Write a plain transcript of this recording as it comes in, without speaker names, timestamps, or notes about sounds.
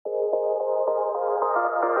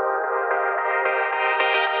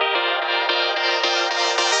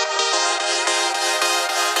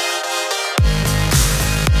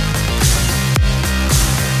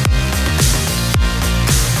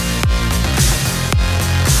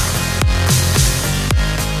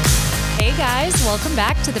guys. Welcome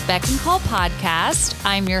back to the Beck and Call podcast.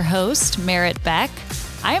 I'm your host, Merritt Beck.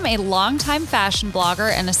 I am a longtime fashion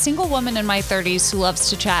blogger and a single woman in my 30s who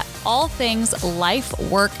loves to chat all things life,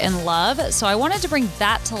 work, and love. So I wanted to bring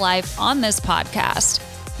that to life on this podcast.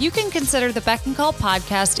 You can consider the Beck and Call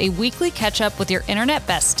podcast a weekly catch-up with your internet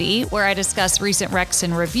bestie, where I discuss recent recs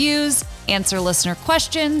and reviews, answer listener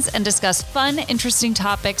questions, and discuss fun, interesting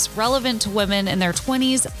topics relevant to women in their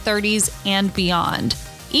 20s, 30s, and beyond.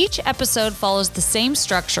 Each episode follows the same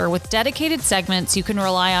structure with dedicated segments you can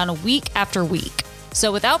rely on week after week.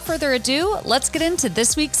 So without further ado, let's get into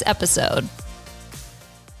this week's episode.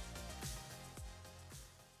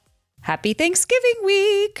 Happy Thanksgiving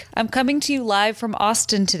week! I'm coming to you live from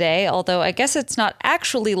Austin today, although I guess it's not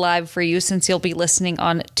actually live for you since you'll be listening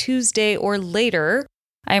on Tuesday or later.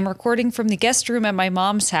 I am recording from the guest room at my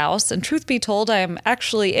mom's house, and truth be told, I am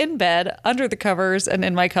actually in bed, under the covers, and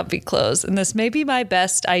in my comfy clothes, and this may be my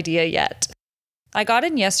best idea yet. I got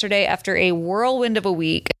in yesterday after a whirlwind of a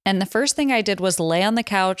week, and the first thing I did was lay on the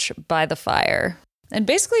couch by the fire, and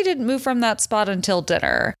basically didn't move from that spot until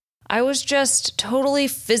dinner. I was just totally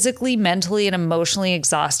physically, mentally, and emotionally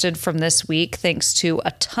exhausted from this week, thanks to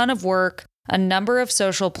a ton of work, a number of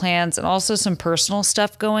social plans, and also some personal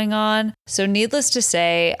stuff going on. So needless to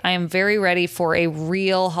say, I am very ready for a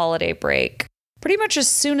real holiday break. Pretty much as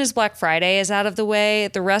soon as Black Friday is out of the way,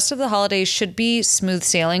 the rest of the holidays should be smooth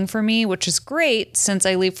sailing for me, which is great since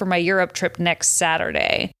I leave for my Europe trip next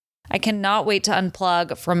Saturday. I cannot wait to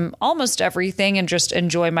unplug from almost everything and just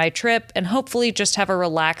enjoy my trip and hopefully just have a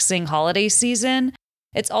relaxing holiday season.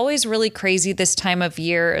 It's always really crazy this time of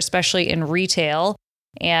year, especially in retail.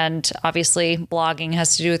 And obviously, blogging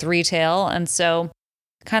has to do with retail. And so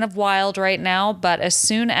kind of wild right now. But as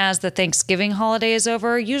soon as the Thanksgiving holiday is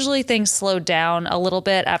over, usually things slow down a little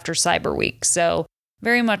bit after Cyber Week. So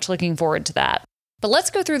very much looking forward to that. But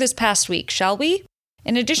let's go through this past week, shall we?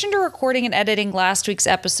 In addition to recording and editing last week's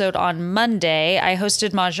episode on Monday, I hosted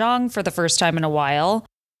Mahjong for the first time in a while.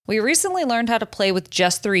 We recently learned how to play with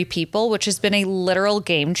just 3 people, which has been a literal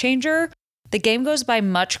game changer. The game goes by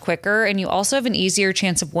much quicker, and you also have an easier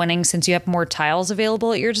chance of winning since you have more tiles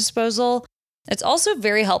available at your disposal. It's also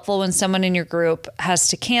very helpful when someone in your group has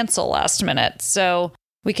to cancel last minute, so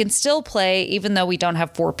we can still play even though we don't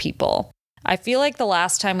have 4 people. I feel like the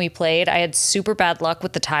last time we played, I had super bad luck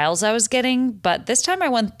with the tiles I was getting, but this time I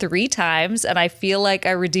won 3 times, and I feel like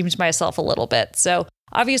I redeemed myself a little bit. So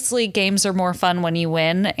obviously, games are more fun when you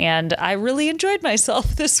win, and I really enjoyed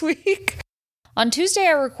myself this week. On Tuesday,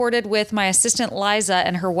 I recorded with my assistant Liza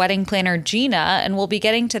and her wedding planner Gina, and we'll be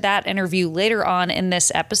getting to that interview later on in this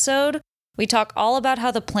episode. We talk all about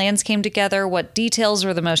how the plans came together, what details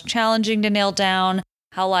were the most challenging to nail down,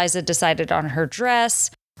 how Liza decided on her dress,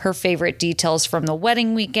 her favorite details from the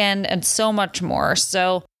wedding weekend, and so much more.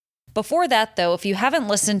 So before that, though, if you haven't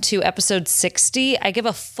listened to episode 60, I give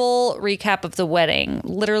a full recap of the wedding,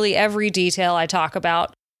 literally every detail I talk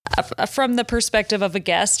about. From the perspective of a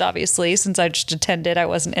guest, obviously, since I just attended, I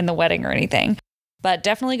wasn't in the wedding or anything. But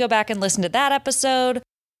definitely go back and listen to that episode.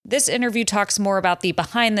 This interview talks more about the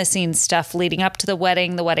behind-the-scenes stuff leading up to the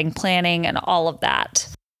wedding planning, and all of that.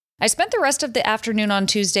 I spent the rest of the afternoon on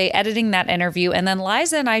Tuesday editing that interview, and then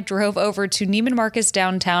Liza and I drove over to Neiman Marcus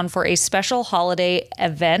downtown for a special holiday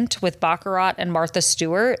event with Baccarat and Martha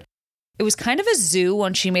Stewart. It was kind of a zoo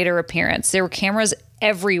when she made her appearance. There were cameras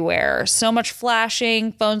everywhere, so much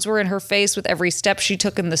flashing, phones were in her face with every step she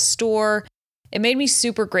took in the store. It made me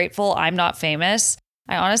super grateful I'm not famous.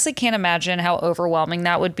 I honestly can't imagine how overwhelming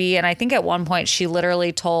that would be, and I think at one point she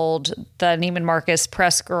literally told the Neiman Marcus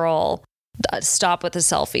press girl, stop with the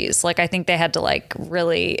selfies. Like, I think they had to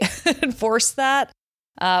really enforce that.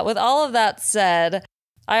 With all of that said,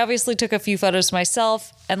 I obviously took a few photos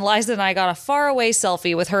myself, and Liza and I got a faraway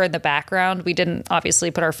selfie with her in the background. We didn't obviously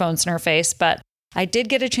put our phones in her face, but I did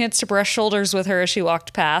get a chance to brush shoulders with her as she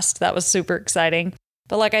walked past. That was super exciting.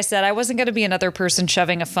 But like I said, I wasn't going to be another person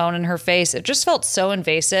shoving a phone in her face. It just felt so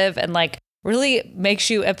invasive and really makes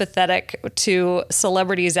you empathetic to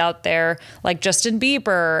celebrities out there like Justin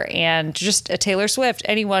Bieber and just a Taylor Swift,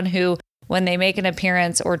 anyone who, when they make an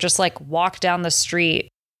appearance or just walk down the street,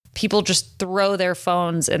 people just throw their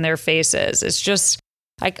phones in their faces. It's just,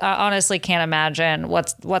 I honestly can't imagine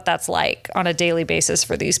what that's like on a daily basis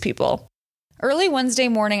for these people. Early Wednesday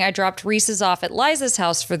morning, I dropped Reese's off at Liza's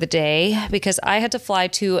house for the day because I had to fly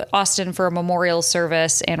to Austin for a memorial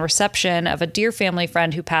service and reception of a dear family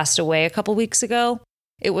friend who passed away a couple weeks ago.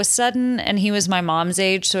 It was sudden, and he was my mom's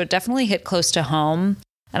age, so it definitely hit close to home.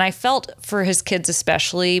 And I felt for his kids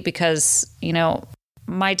especially because,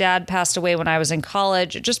 my dad passed away when I was in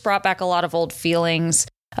college. It just brought back a lot of old feelings.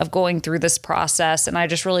 of going through this process. And I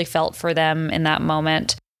just really felt for them in that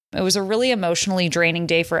moment. It was a really emotionally draining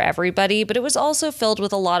day for everybody, but it was also filled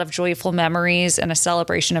with a lot of joyful memories and a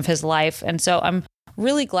celebration of his life. And so I'm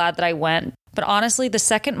really glad that I went. But honestly, the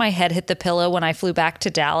second my head hit the pillow when I flew back to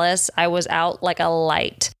Dallas, I was out like a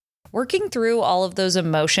light. Working through all of those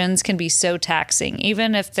emotions can be so taxing,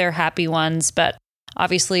 even if they're happy ones. But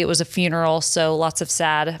obviously, it was a funeral, so lots of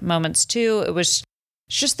sad moments too. It's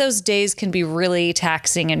just those days can be really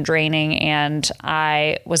taxing and draining, and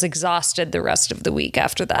I was exhausted the rest of the week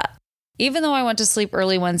after that. Even though I went to sleep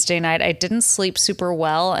early Wednesday night, I didn't sleep super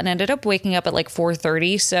well and ended up waking up at like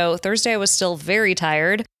 4:30. So Thursday I was still very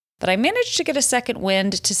tired, but I managed to get a second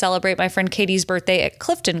wind to celebrate my friend Katie's birthday at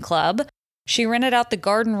Clifton Club. She rented out the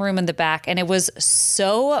garden room in the back, and it was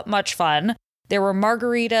so much fun. There were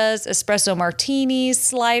margaritas, espresso martinis,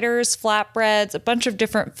 sliders, flatbreads, a bunch of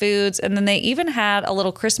different foods, and then they even had a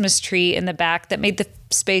little Christmas tree in the back that made the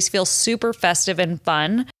space feel super festive and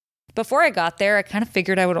fun. Before I got there, I kind of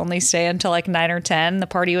figured I would only stay until like 9 or 10. The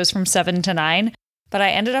party was from 7 to 9, but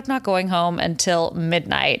I ended up not going home until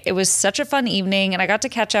midnight. It was such a fun evening, and I got to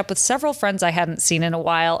catch up with several friends I hadn't seen in a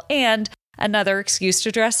while, and another excuse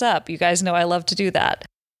to dress up. You guys know I love to do that.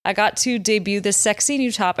 I got to debut this sexy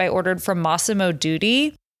new top I ordered from Massimo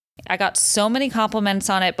Dutti. I got so many compliments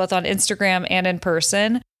on it, both on Instagram and in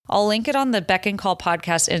person. I'll link it on the Beck and Call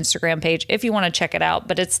podcast Instagram page if you want to check it out.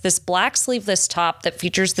 But it's this black sleeveless top that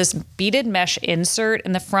features this beaded mesh insert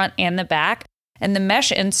in the front and the back. And the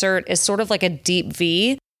mesh insert is sort of like a deep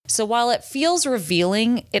V. So while it feels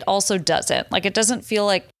revealing, it also doesn't. Like, it doesn't feel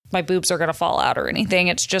like my boobs are going to fall out or anything.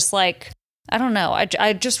 It's just like, I don't know.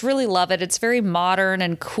 I just really love it. It's very modern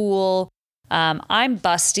and cool. I'm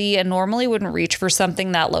busty and normally wouldn't reach for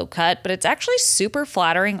something that low cut, but it's actually super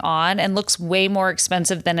flattering on and looks way more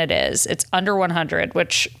expensive than it is. It's under 100,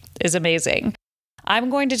 which is amazing. I'm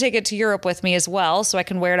going to take it to Europe with me as well, so I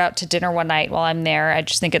can wear it out to dinner one night while I'm there. I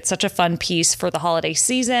just think it's such a fun piece for the holiday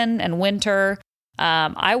season and winter.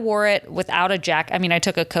 I wore it without a jacket. I mean, I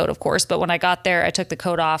took a coat, of course, but when I got there, I took the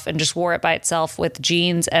coat off and just wore it by itself with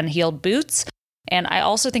jeans and heeled boots. And I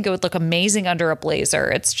also think it would look amazing under a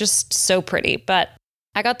blazer. It's just so pretty. But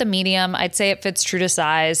I got the medium. I'd say it fits true to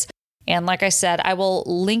size. And like I said, I will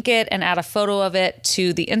link it and add a photo of it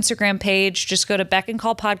to the Instagram page. Just go to Beck and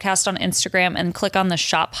Call Podcast on Instagram and click on the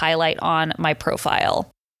shop highlight on my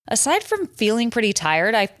profile. Aside from feeling pretty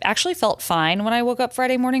tired, I actually felt fine when I woke up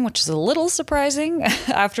Friday morning, which is a little surprising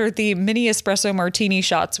after the mini espresso martini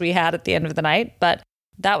shots we had at the end of the night. But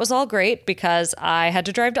that was all great because I had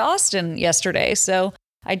to drive to Austin yesterday. So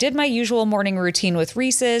I did my usual morning routine with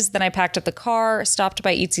Reese's. Then I packed up the car, stopped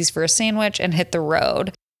by Eatsy's for a sandwich, and hit the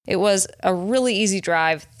road. It was a really easy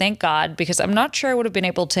drive, thank God, because I'm not sure I would have been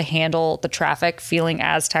able to handle the traffic feeling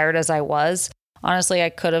as tired as I was. Honestly, I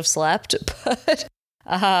could have slept, but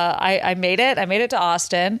I made it. I made it to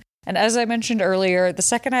Austin. And as I mentioned earlier, the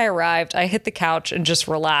second I arrived, I hit the couch and just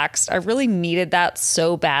relaxed. I really needed that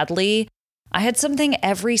so badly. I had something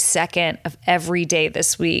every second of every day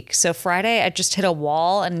this week. So Friday, I just hit a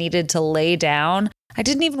wall and needed to lay down. I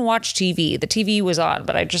didn't even watch TV. The TV was on,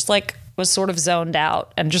 but I just was sort of zoned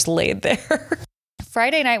out and just laid there.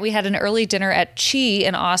 Friday night, we had an early dinner at Chi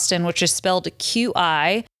in Austin, which is spelled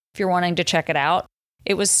QI, if you're wanting to check it out.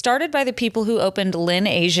 It was started by the people who opened Lin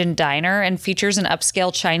Asian Diner and features an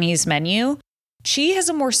upscale Chinese menu. Chi has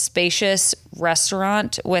a more spacious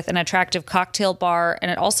restaurant with an attractive cocktail bar, and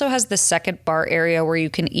it also has the second bar area where you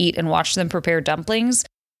can eat and watch them prepare dumplings.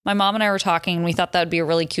 My mom and I were talking, and we thought that would be a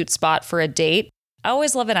really cute spot for a date. I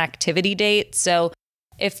always love an activity date, so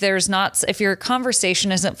if your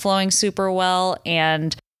conversation isn't flowing super well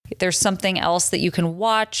and there's something else that you can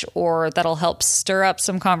watch or that'll help stir up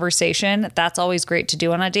some conversation, that's always great to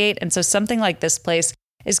do on a date. And so something like this place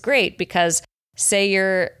is great because say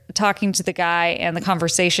you're talking to the guy and the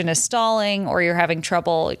conversation is stalling or you're having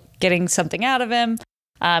trouble getting something out of him,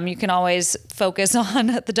 you can always focus on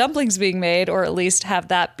the dumplings being made or at least have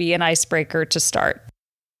that be an icebreaker to start.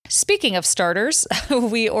 Speaking of starters,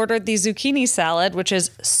 we ordered the zucchini salad, which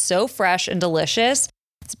is so fresh and delicious.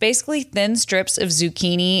 It's basically thin strips of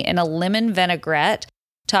zucchini in a lemon vinaigrette,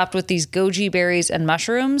 topped with these goji berries and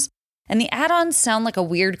mushrooms. And the add-ons sound like a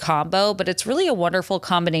weird combo, but it's really a wonderful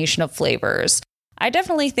combination of flavors. I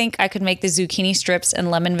definitely think I could make the zucchini strips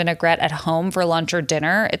and lemon vinaigrette at home for lunch or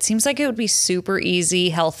dinner. It seems like it would be super easy,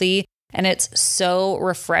 healthy, and it's so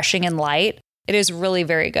refreshing and light. It is really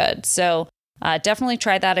very good. So definitely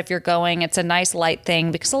try that if you're going. It's a nice light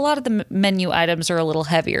thing because a lot of the menu items are a little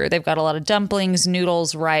heavier. They've got a lot of dumplings,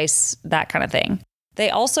 noodles, rice, that kind of thing. They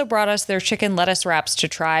also brought us their chicken lettuce wraps to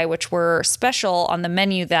try, which were special on the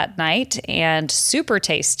menu that night and super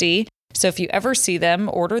tasty. So if you ever see them,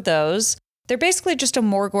 order those. They're basically just a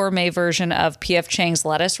more gourmet version of P.F. Chang's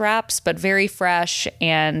lettuce wraps, but very fresh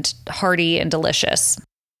and hearty and delicious.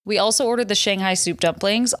 We also ordered the Shanghai soup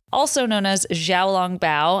dumplings, also known as Xiaolong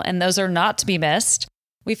Bao, and those are not to be missed.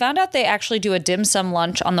 We found out they actually do a dim sum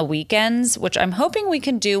lunch on the weekends, which I'm hoping we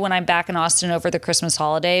can do when I'm back in Austin over the Christmas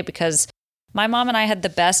holiday, because my mom and I had the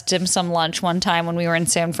best dim sum lunch one time when we were in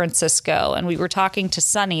San Francisco, and we were talking to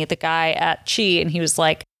Sunny, the guy at Chi, and he was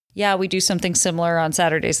like, yeah, we do something similar on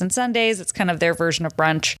Saturdays and Sundays. It's kind of their version of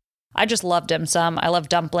brunch. I just love dim sum. I love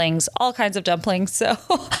dumplings, all kinds of dumplings. So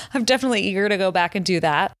I'm definitely eager to go back and do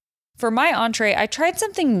that. For my entree, I tried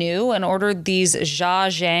something new and ordered these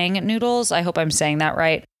Zhajiang noodles. I hope I'm saying that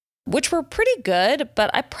right, which were pretty good,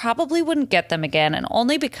 but I probably wouldn't get them again. And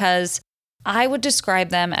only because I would describe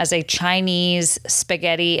them as a Chinese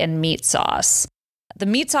spaghetti and meat sauce. The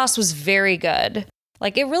meat sauce was very good.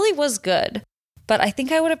 Like, it really was good. But I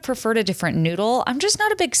think I would have preferred a different noodle. I'm just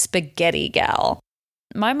not a big spaghetti gal.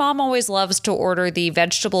 My mom always loves to order the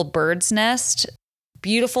vegetable bird's nest.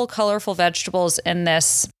 Beautiful, colorful vegetables in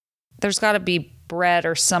this. There's got to be bread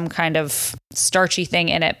or some kind of starchy thing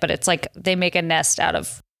in it, but it's like they make a nest out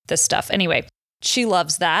of this stuff. Anyway, she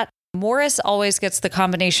loves that. Morris always gets the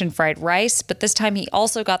combination fried rice, but this time he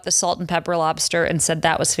also got the salt and pepper lobster and said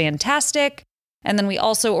that was fantastic. And then we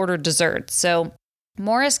also ordered dessert. So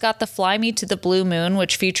Morris got the Fly Me to the Blue Moon,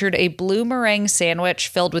 which featured a blue meringue sandwich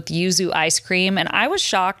filled with yuzu ice cream. And I was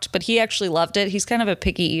shocked, but he actually loved it. He's kind of a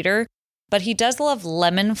picky eater, but he does love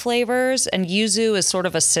lemon flavors, and yuzu is sort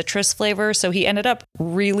of a citrus flavor. So he ended up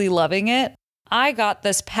really loving it. I got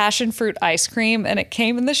this passion fruit ice cream, and it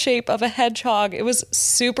came in the shape of a hedgehog. It was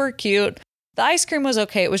super cute. The ice cream was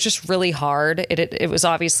okay. It was just really hard. It was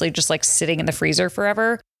obviously just like sitting in the freezer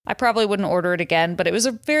forever. I probably wouldn't order it again, but it was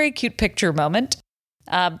a very cute picture moment.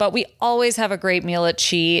 But we always have a great meal at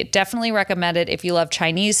Chi. Definitely recommend it if you love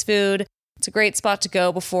Chinese food. It's a great spot to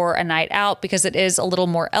go before a night out because it is a little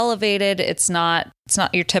more elevated. It's not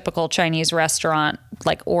your typical Chinese restaurant,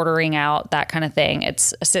 like ordering out, that kind of thing.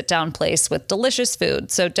 It's a sit-down place with delicious food.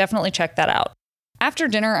 So definitely check that out. After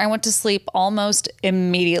dinner, I went to sleep almost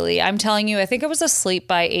immediately. I'm telling you, I think I was asleep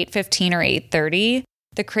by 8:15 or 8:30.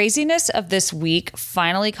 The craziness of this week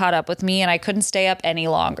finally caught up with me, and I couldn't stay up any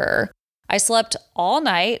longer. I slept all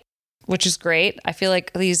night, which is great. I feel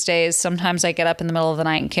like these days, sometimes I get up in the middle of the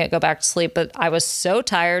night and can't go back to sleep, but I was so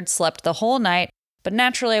tired, slept the whole night. But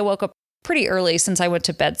naturally, I woke up pretty early since I went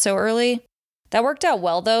to bed so early. That worked out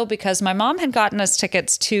well, though, because my mom had gotten us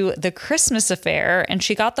tickets to the Christmas Affair, and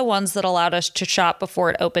she got the ones that allowed us to shop before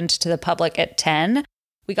it opened to the public at 10.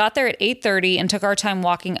 We got there at 8:30 and took our time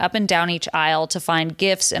walking up and down each aisle to find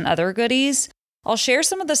gifts and other goodies. I'll share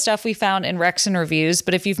some of the stuff we found in Recs and Reviews,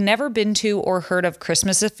 but if you've never been to or heard of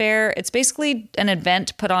Christmas Affair, it's basically an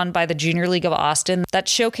event put on by the Junior League of Austin that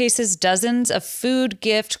showcases dozens of food,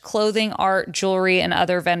 gift, clothing, art, jewelry, and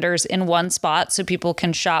other vendors in one spot so people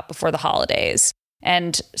can shop before the holidays.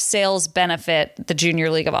 And sales benefit the Junior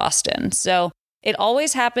League of Austin. So it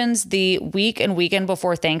always happens the week and weekend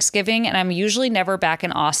before Thanksgiving, and I'm usually never back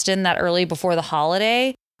in Austin that early before the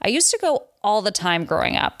holiday. I used to go all the time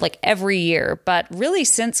growing up, like every year, but really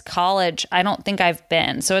since college, I don't think I've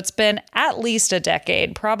been. So it's been at least a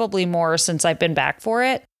decade, probably more since I've been back for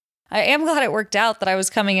it. I am glad it worked out that I was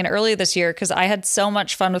coming in early this year because I had so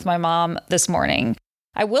much fun with my mom this morning.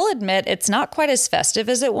 I will admit it's not quite as festive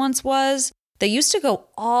as it once was. They used to go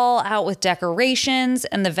all out with decorations,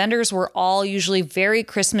 and the vendors were all usually very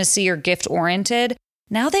Christmassy or gift-oriented.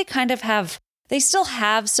 Now they still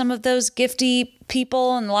have some of those gifty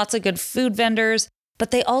people and lots of good food vendors,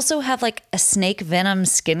 but they also have like a snake venom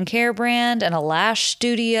skincare brand and a lash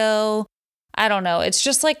studio. I don't know. It's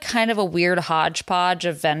just like kind of a weird hodgepodge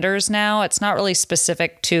of vendors now. It's not really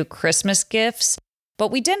specific to Christmas gifts,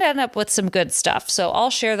 but we did end up with some good stuff. So I'll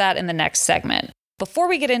share that in the next segment. Before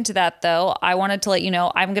we get into that, though, I wanted to let you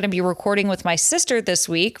know I'm going to be recording with my sister this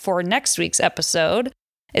week for next week's episode.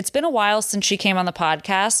 It's been a while since she came on the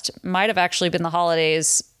podcast. Might have actually been the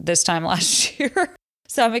holidays this time last year.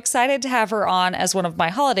 So I'm excited to have her on as one of my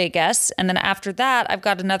holiday guests. And then after that, I've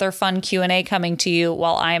got another fun Q&A coming to you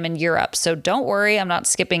while I am in Europe. So don't worry, I'm not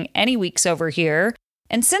skipping any weeks over here.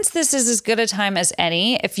 And since this is as good a time as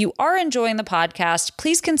any, if you are enjoying the podcast,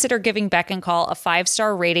 please consider giving Beck and Call a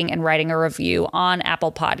 5-star rating and writing a review on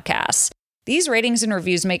Apple Podcasts. These ratings and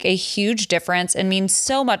reviews make a huge difference and mean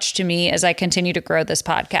so much to me as I continue to grow this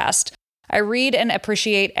podcast. I read and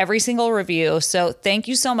appreciate every single review, so thank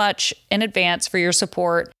you so much in advance for your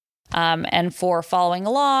support. and for following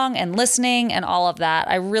along and listening and all of that.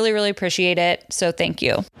 I really, really appreciate it. So thank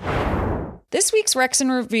you. This week's Recs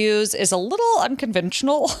and Reviews is a little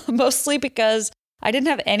unconventional, mostly because I didn't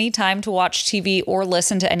have any time to watch TV or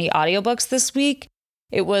listen to any audiobooks this week.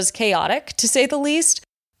 It was chaotic, to say the least.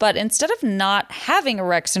 But instead of not having a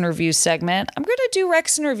Recs and Reviews segment, I'm going to do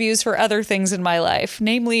Recs and Reviews for other things in my life,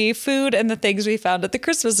 namely food and the things we found at the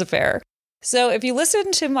Christmas affair. So if you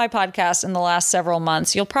listen to my podcast in the last several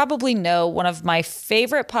months, you'll probably know one of my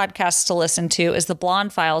favorite podcasts to listen to is the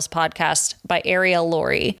Blonde Files podcast by Ariel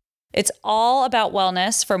Laurie. It's all about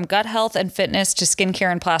wellness, from gut health and fitness to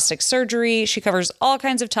skincare and plastic surgery. She covers all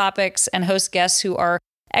kinds of topics and hosts guests who are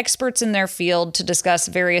experts in their field to discuss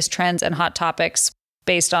various trends and hot topics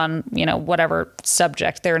based on, whatever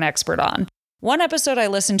subject they're an expert on. One episode I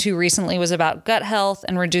listened to recently was about gut health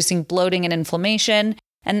and reducing bloating and inflammation.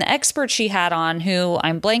 And the expert she had on, who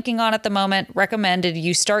I'm blanking on at the moment, recommended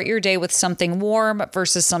you start your day with something warm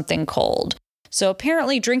versus something cold. So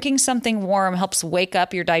apparently drinking something warm helps wake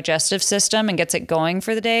up your digestive system and gets it going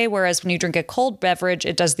for the day, whereas when you drink a cold beverage,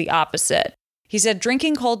 it does the opposite. He said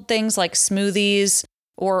drinking cold things like smoothies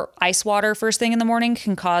or ice water first thing in the morning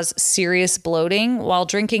can cause serious bloating, while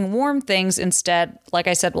drinking warm things instead, like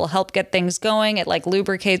I said, will help get things going. It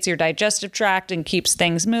lubricates your digestive tract and keeps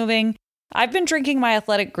things moving. I've been drinking my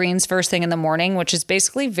Athletic Greens first thing in the morning, which is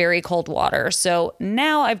basically very cold water. So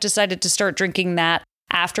now I've decided to start drinking that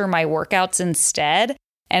after my workouts instead.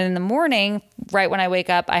 And in the morning, right when I wake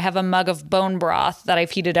up, I have a mug of bone broth that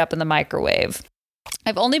I've heated up in the microwave.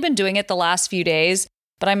 I've only been doing it the last few days,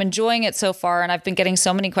 but I'm enjoying it so far, and I've been getting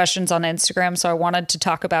so many questions on Instagram, so I wanted to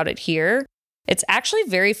talk about it here. It's actually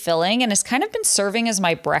very filling and has kind of been serving as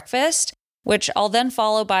my breakfast, which I'll then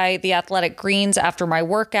follow by the Athletic Greens after my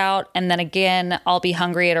workout, and then again, I'll be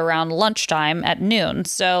hungry at around lunchtime at noon.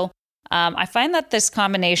 So I find that this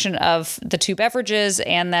combination of the two beverages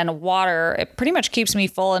and then water, it pretty much keeps me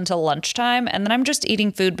full until lunchtime. And then I'm just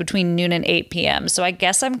eating food between noon and 8 p.m. So I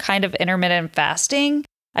guess I'm kind of intermittent fasting.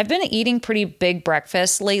 I've been eating pretty big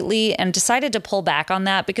breakfasts lately and decided to pull back on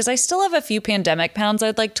that because I still have a few pandemic pounds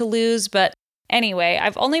I'd like to lose. But anyway,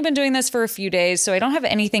 I've only been doing this for a few days, so I don't have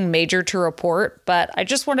anything major to report. But I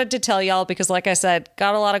just wanted to tell y'all because, like I said,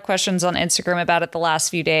 got a lot of questions on Instagram about it the last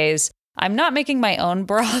few days. I'm not making my own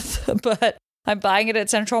broth, but I'm buying it at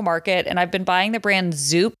Central Market, and I've been buying the brand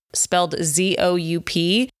Zoop, spelled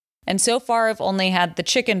Z-O-U-P. And so far, I've only had the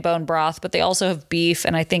chicken bone broth, but they also have beef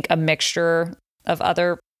and I think a mixture of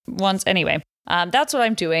other ones. Anyway, that's what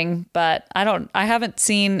I'm doing, but I haven't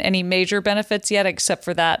seen any major benefits yet, except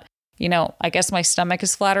for that, I guess my stomach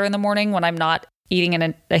is flatter in the morning when I'm not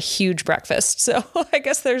eating a huge breakfast. So I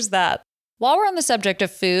guess there's that. While we're on the subject of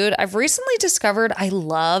food, I've recently discovered I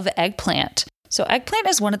love eggplant. So eggplant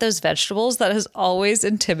is one of those vegetables that has always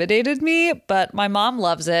intimidated me, but my mom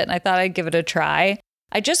loves it and I thought I'd give it a try.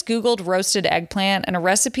 I just Googled roasted eggplant and a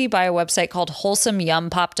recipe by a website called Wholesome Yum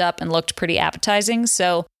popped up and looked pretty appetizing.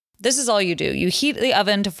 So this is all you do. You heat the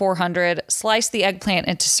oven to 400, slice the eggplant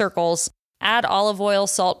into circles, add olive oil,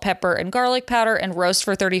 salt, pepper, and garlic powder, and roast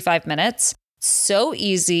for 35 minutes. So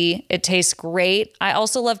easy. It tastes great. I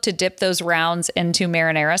also love to dip those rounds into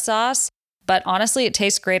marinara sauce, but honestly, it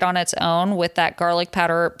tastes great on its own with that garlic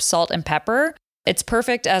powder, salt, and pepper. It's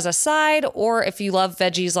perfect as a side, or if you love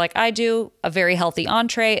veggies like I do, a very healthy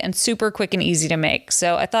entree and super quick and easy to make.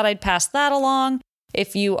 So I thought I'd pass that along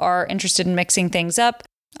if you are interested in mixing things up.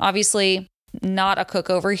 Obviously, not a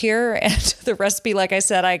cook over here. And the recipe, like I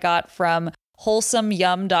said, I got from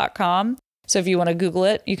wholesomeyum.com. So if you want to Google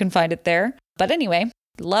it, you can find it there. But anyway,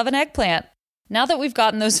 love an eggplant. Now that we've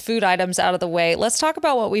gotten those food items out of the way, let's talk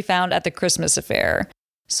about what we found at the Christmas affair.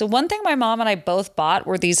 So one thing my mom and I both bought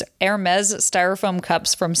were these Hermes styrofoam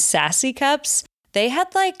cups from Sassy Cups. They had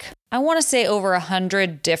I want to say over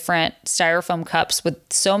 100 different styrofoam cups with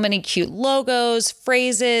so many cute logos,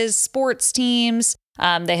 phrases, sports teams.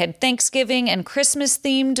 They had Thanksgiving and Christmas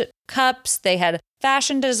themed cups. They had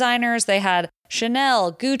fashion designers. They had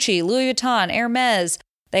Chanel, Gucci, Louis Vuitton, Hermes.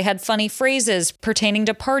 They had funny phrases pertaining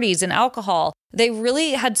to parties and alcohol. They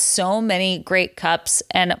really had so many great cups.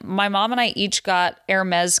 And my mom and I each got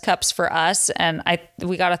Hermes cups for us. And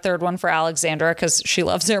we got a third one for Alexandra because she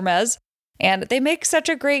loves Hermes. And they make such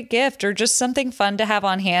a great gift or just something fun to have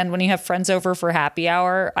on hand when you have friends over for happy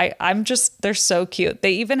hour. They're so cute.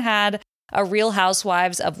 They even had a Real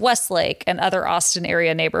Housewives of Westlake and other Austin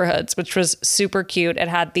area neighborhoods, which was super cute. It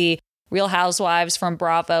had the Real Housewives from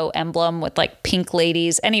Bravo emblem with pink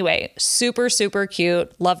ladies. Anyway, super, super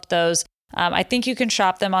cute. Loved those. I think you can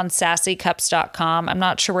shop them on sassycups.com. I'm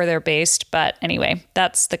not sure where they're based, but anyway,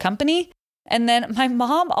 that's the company. And then my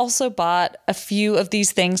mom also bought a few of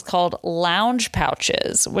these things called lounge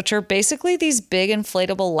pouches, which are basically these big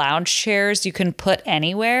inflatable lounge chairs you can put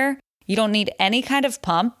anywhere. You don't need any kind of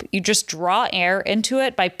pump. You just draw air into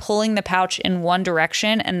it by pulling the pouch in one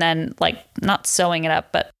direction and then not sewing it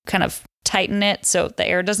up, but kind of tighten it so the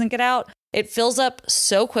air doesn't get out. It fills up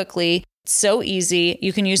so quickly, so easy.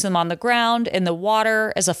 You can use them on the ground, in the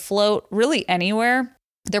water, as a float, really anywhere.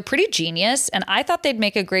 They're pretty genius, and I thought they'd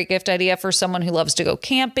make a great gift idea for someone who loves to go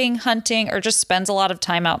camping, hunting, or just spends a lot of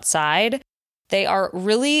time outside. They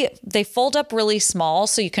fold up really small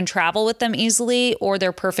so you can travel with them easily, or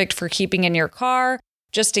they're perfect for keeping in your car,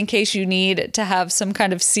 just in case you need to have some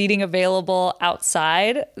kind of seating available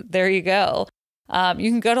outside. There you go.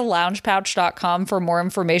 You can go to loungepouch.com for more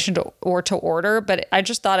information to order, but I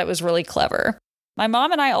just thought it was really clever. My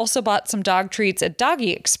mom and I also bought some dog treats at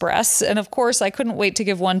Doggy Express, and of course, I couldn't wait to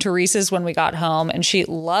give one to Reese's when we got home, and she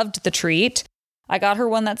loved the treat. I got her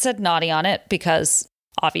one that said naughty on it because,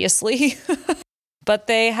 obviously. But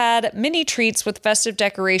they had mini treats with festive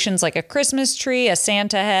decorations like a Christmas tree, a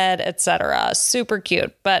Santa head, etc. Super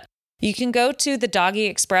cute. But you can go to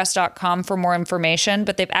thedoggyexpress.com for more information,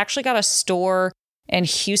 but they've actually got a store in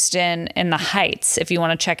Houston in the Heights if you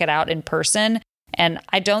want to check it out in person. And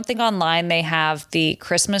I don't think online they have the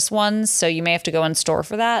Christmas ones, so you may have to go in store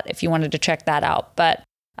for that if you wanted to check that out. But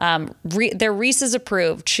they're Reese's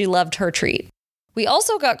approved. She loved her treat. We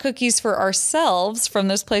also got cookies for ourselves from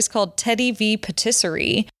this place called Teddy V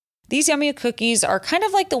Patisserie. These yummy cookies are kind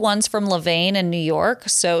of like the ones from Levain in New York,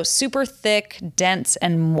 so super thick, dense,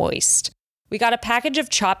 and moist. We got a package of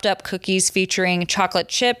chopped up cookies featuring chocolate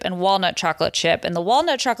chip and walnut chocolate chip. And the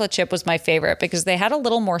walnut chocolate chip was my favorite because they had a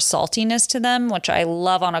little more saltiness to them, which I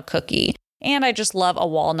love on a cookie. And I just love a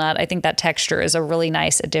walnut. I think that texture is a really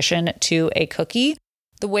nice addition to a cookie.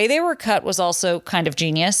 The way they were cut was also kind of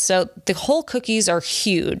genius. So the whole cookies are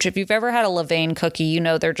huge. If you've ever had a Levain cookie, you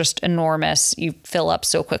know they're just enormous. You fill up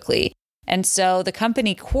so quickly. And so the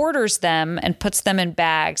company quarters them and puts them in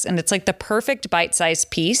bags. And it's like the perfect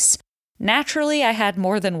bite-sized piece. Naturally, I had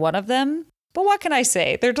more than one of them, but what can I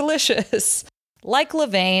say? They're delicious. Like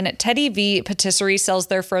Levain, Teddy V Patisserie sells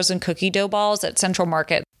their frozen cookie dough balls at Central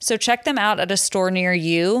Market, so check them out at a store near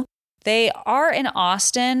you. They are in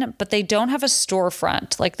Austin, but they don't have a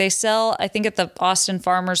storefront. Like they sell, I think, at the Austin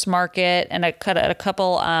Farmers Market and at a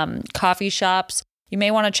couple coffee shops. You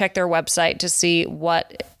may want to check their website to see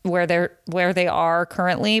where they are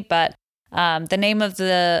currently, but the name of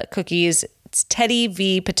the cookies, it's Teddy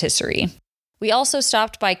V Patisserie. We also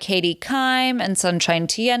stopped by Katie Kime and Sunshine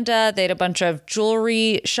Tienda. They had a bunch of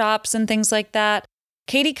jewelry shops and things like that.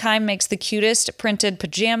 Katie Kime makes the cutest printed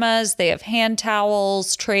pajamas. They have hand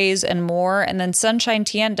towels, trays, and more. And then Sunshine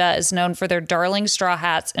Tienda is known for their darling straw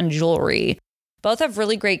hats and jewelry. Both have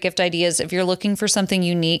really great gift ideas if you're looking for something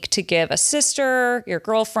unique to give a sister, your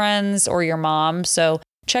girlfriends, or your mom. So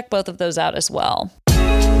check both of those out as well.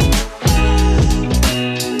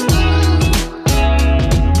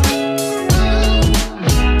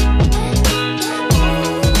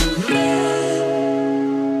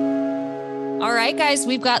 All right, guys,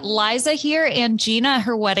 we've got Liza here and Gina,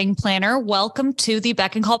 her wedding planner. Welcome to the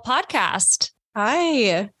Beck and Call podcast.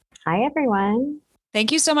 Hi. Hi, everyone.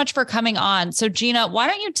 Thank you so much for coming on. So Gina, why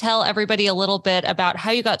don't you tell everybody a little bit about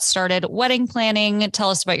how you got started wedding planning, tell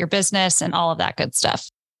us about your business and all of that good stuff.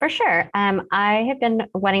 For sure. I have been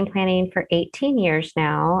wedding planning for 18 years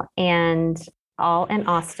now and all in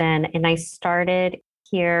Austin. And I started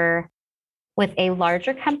here with a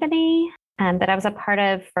larger company that I was a part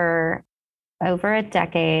of for over a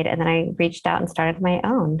decade. And then I reached out and started my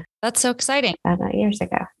own. That's so exciting. About years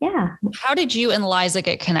ago. Yeah. How did you and Liza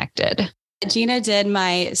get connected? Gina did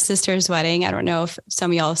my sister's wedding. I don't know if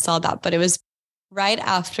some of y'all saw that, but it was right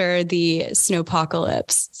after the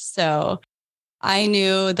snowpocalypse. So I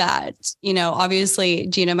knew that, obviously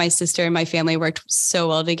Gina, my sister, and my family worked so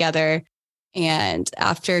well together. And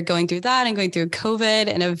after going through that and going through COVID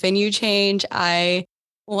and a venue change, I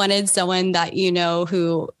wanted someone that,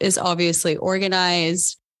 who is obviously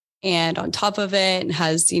organized and on top of it and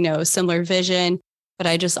has, similar vision. But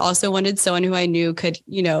I just also wanted someone who I knew could,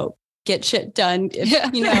 get shit done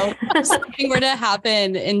if, something were to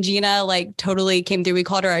happen. And Gina totally came through. We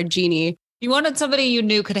called her our genie. You wanted somebody you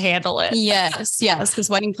knew could handle it. Yes. Because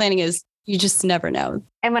wedding planning is, you just never know.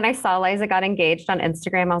 And when I saw Liza got engaged on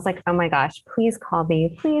Instagram, I was like, oh my gosh, please call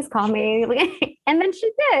me. Please call me. And then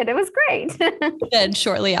she did. It was great. She did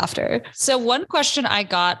shortly after. So one question I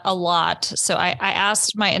got a lot. So I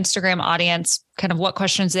asked my Instagram audience kind of what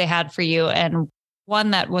questions they had for you. And one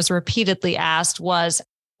that was repeatedly asked was,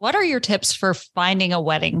 What are your tips for finding a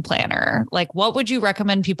wedding planner? Like, what would you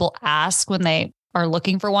recommend people ask when they are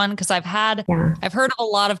looking for one? Because I've heard of a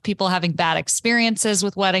lot of people having bad experiences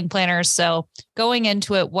with wedding planners. So going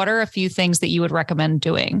into it, what are a few things that you would recommend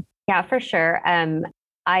doing? Yeah, for sure.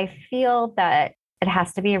 I feel that it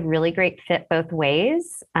has to be a really great fit both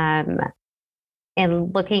ways. And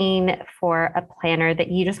looking for a planner that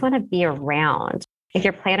you just want to be around. If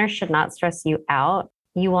your planner should not stress you out,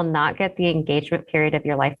 you will not get the engagement period of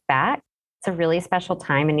your life back. It's a really special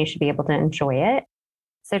time and you should be able to enjoy it.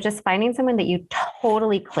 So just finding someone that you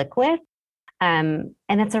totally click with, and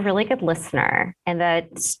it's a really good listener. And that,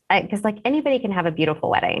 because like anybody can have a beautiful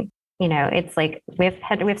wedding. You know, it's like we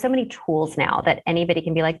have so many tools now that anybody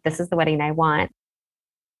can be like, this is the wedding I want.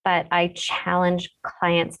 But I challenge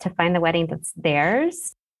clients to find the wedding that's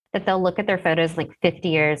theirs, that they'll look at their photos like 50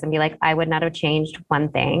 years and be like, I would not have changed one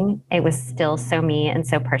thing. It was still so me and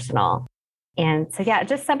so personal. And so, yeah,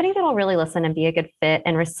 just somebody that'll really listen and be a good fit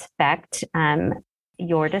and respect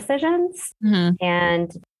your decisions. Mm-hmm.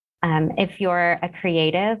 And if you're a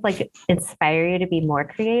creative, like inspire you to be more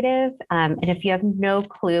creative. And if you have no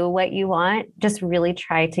clue what you want, just really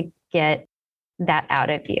try to get that out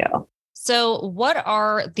of you. So what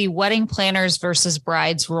are the wedding planners versus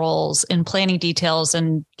brides roles in planning details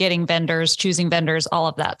and getting vendors, choosing vendors, all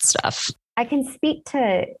of that stuff? I can speak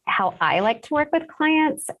to how I like to work with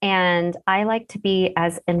clients, and I like to be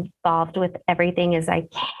as involved with everything as I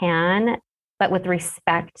can, but with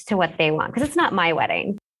respect to what they want, because it's not my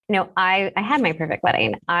wedding. You know, I had my perfect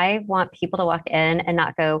wedding. I want people to walk in and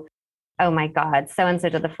not go, oh my God, so-and-so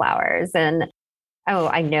did the flowers. And oh,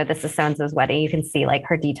 I know this is so-and-so's wedding. You can see like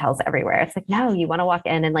her details everywhere. It's like, no, you want to walk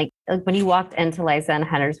in and like when you walked into Liza and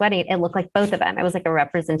Hunter's wedding, it looked like both of them. It was like a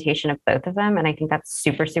representation of both of them. And I think that's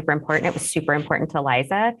super, super important. It was super important to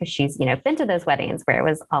Liza because she's, you know, been to those weddings where it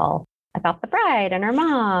was all about the bride and her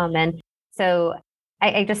mom. And so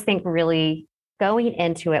I just think really going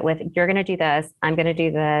into it with, you're going to do this, I'm going to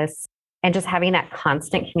do this, and just having that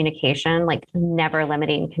constant communication, like never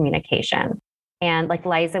limiting communication. And like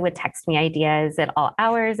Liza would text me ideas at all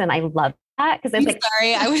hours. And I love that because it's like,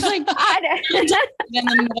 sorry, I was like in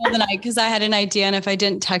the middle of the night because I had an idea. And if I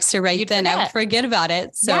didn't text her then, I would forget about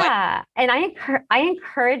it. So yeah. And I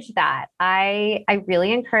encourage that. I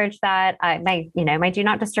really encourage that. My do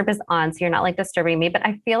not disturb is on. So you're not like disturbing me, but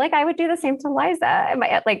I feel like I would do the same to Liza.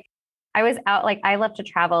 I was out, like I love to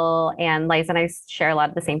travel, and Liza and I share a lot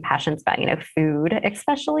of the same passions about, you know, food,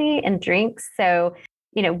 especially, and drinks. So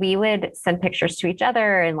you know, we would send pictures to each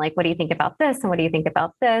other and like, what do you think about this? And what do you think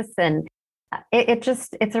about this? And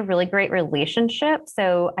it's a really great relationship.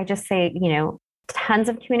 So I just say, you know, tons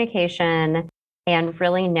of communication and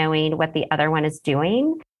really knowing what the other one is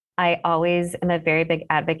doing. I always am a very big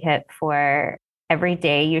advocate for every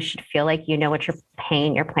day you should feel like you know what you're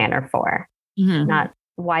paying your planner for. Mm-hmm. Not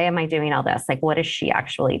why am I doing all this? Like, what is she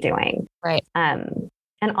actually doing? Right.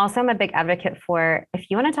 And also I'm a big advocate for, if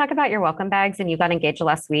you want to talk about your welcome bags and you got engaged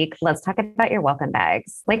last week, let's talk about your welcome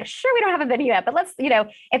bags. Like, sure, we don't have a venue yet, but let's, you know,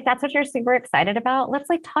 if that's what you're super excited about,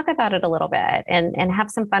 let's like talk about it a little bit and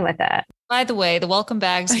have some fun with it. By the way, the welcome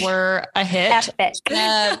bags were a hit.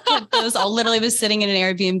 Those all literally was sitting in an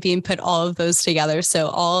Airbnb and put all of those together. So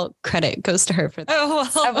all credit goes to her for that.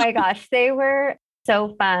 Oh my gosh. They were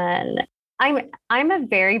so fun. I'm a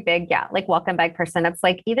very big, like welcome bag person. It's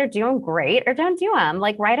like either do them great or don't do them.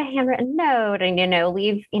 Like write a handwritten note and, you know,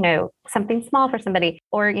 leave, you know, something small for somebody,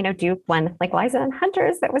 or, you know, do one like Liza and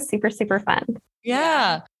Hunter's. That was super, super fun.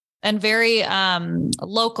 Yeah. And very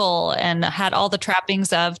local, and had all the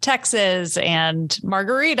trappings of Texas and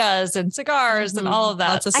margaritas and cigars and all of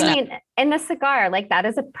that. I mean, and the cigar, like that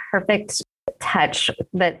is a perfect touch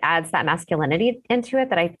that adds that masculinity into it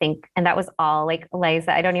that I think, and that was all like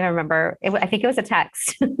Liza, I don't even remember. I think it was a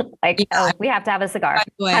text like, oh, we have to have a cigar. By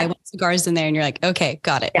the way, I want cigars in there. And you're like, okay,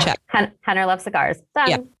 got it. Yeah. Check. Hunter loves cigars. Done.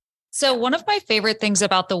 Yeah. So one of my favorite things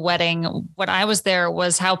about the wedding when I was there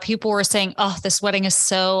was how people were saying, oh, this wedding is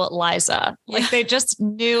so Liza. Like they just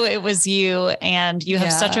knew it was you, and you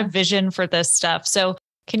have such a vision for this stuff. So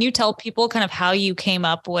can you tell people kind of how you came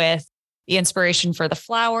up with the inspiration for the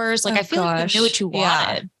flowers? Like, I feel like you knew what you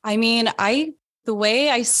wanted. I mean, the way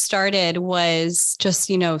I started was just,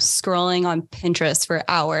 you know, scrolling on Pinterest for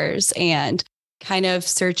hours and kind of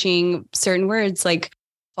searching certain words like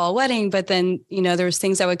fall wedding. But then, you know, there was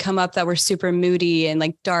things that would come up that were super moody and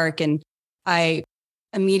like dark. And I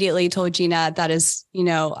immediately told Gina that is, you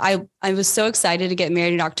know, I was so excited to get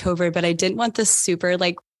married in October, but I didn't want this super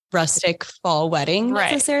like rustic fall wedding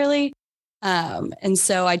necessarily. And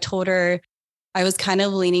so I told her I was kind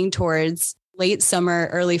of leaning towards late summer,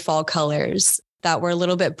 early fall colors that were a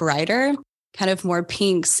little bit brighter. kind of more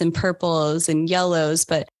pinks and purples and yellows,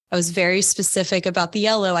 but I was very specific about the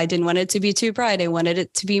yellow. I didn't want it to be too bright. I wanted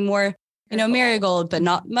it to be more, marigold, but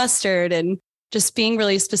not mustard, and just being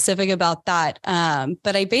really specific about that.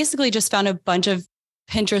 But I basically just found a bunch of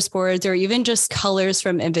Pinterest boards or even just colors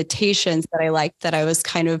from invitations that I liked that I was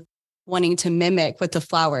kind of wanting to mimic with the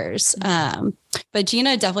flowers. But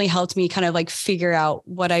Gina definitely helped me kind of like figure out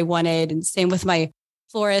what I wanted. And same with my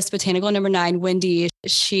florist, botanical number 9, Wendy.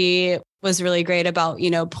 She was really great about,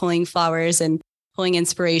 pulling flowers and pulling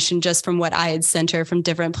inspiration just from what I had sent her from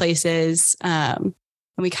different places. And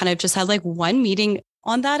we kind of just had like one meeting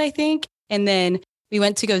on that, I think. And then we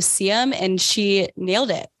went to go see him and she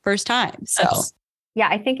nailed it first time. So yeah,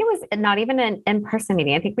 I think it was not even an in-person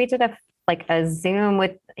meeting. I think we did a Zoom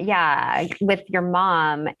with your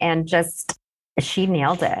mom, and just, she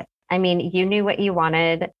nailed it. I mean, you knew what you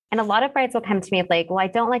wanted. And a lot of brides will come to me like, well, I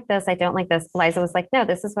don't like this. I don't like this. Eliza was like, no,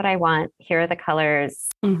 this is what I want. Here are the colors.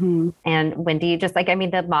 Mm-hmm. And Wendy just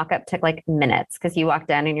the mock-up took like minutes because you walked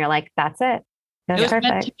in and you're like, that's it. It was perfect.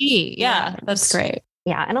 Meant to be. Yeah. That's great.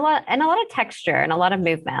 Yeah. And a lot of texture and a lot of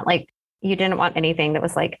movement. Like, you didn't want anything that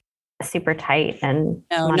was like super tight and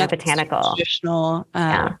botanical. Traditional.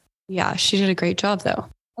 Yeah, she did a great job though.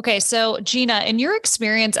 Okay. So Gina, in your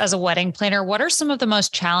experience as a wedding planner, what are some of the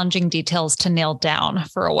most challenging details to nail down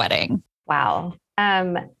for a wedding? Wow.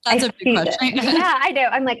 That's a big question. Yeah, I do.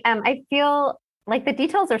 I'm like, I feel like the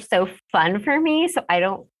details are so fun for me. So I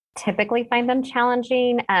don't typically find them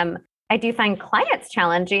challenging. I do find clients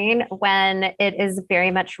challenging when it is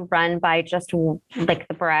very much run by just like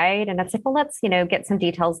the bride. And it's like, well, let's, get some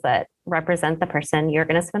details that represent the person you're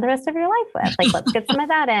going to spend the rest of your life with. Like, let's get some of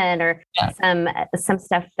that in, or some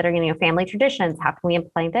stuff that are, family traditions. How can we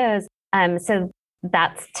implement those? So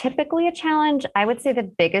that's typically a challenge. I would say the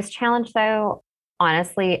biggest challenge though,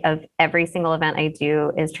 honestly, of every single event I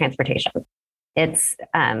do is transportation. It's,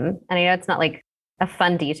 and I know it's not like a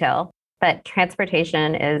fun detail, but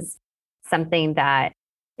transportation is something that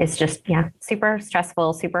is just, super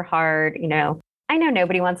stressful, super hard. I know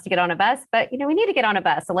nobody wants to get on a bus, but we need to get on a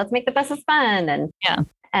bus. So let's make the buses fun.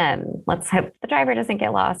 And let's hope the driver doesn't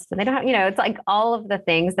get lost. And they don't have, it's like all of the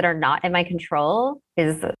things that are not in my control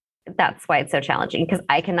that's why it's so challenging, because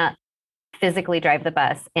I cannot physically drive the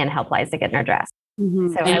bus and help Liza get in her dress.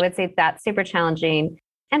 Mm-hmm. So I would say that's super challenging.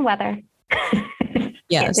 And weather.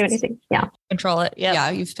 Yes. Can't do anything. Yeah. Control it. Yep. Yeah.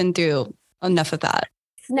 You've been through enough of that.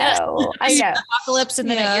 No, I know. Apocalypse, and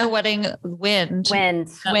then at your wedding,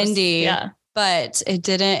 windy. Yeah. But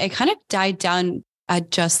it kind of died down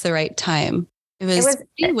at just the right time. It was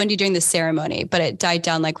pretty windy during the ceremony, but it died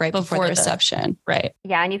down like right before the reception. Right.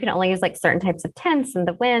 Yeah. And you can only use like certain types of tents and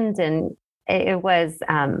the wind. And it was,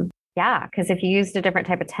 because if you used a different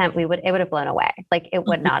type of tent, it would have blown away. Like, it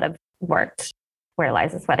would not have worked where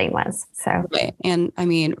Liza's wedding was. So, right. And I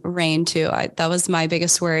mean, rain too. That was my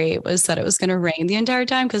biggest worry, was that it was going to rain the entire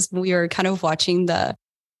time, because we were kind of watching the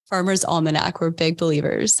Farmer's Almanac. We're big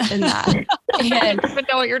believers in that. And I don't even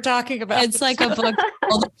know what you're talking about. It's like a book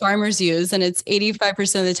all the farmers use, and it's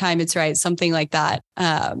 85% of the time it's right, something like that.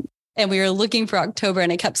 And we were looking for October,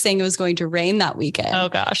 and it kept saying it was going to rain that weekend. Oh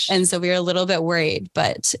gosh. And so we were a little bit worried,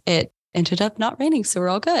 but it ended up not raining. So we're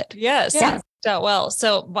all good. Yes. Yeah. Out well.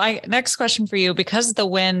 So my next question for you, because the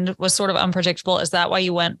wind was sort of unpredictable, is that why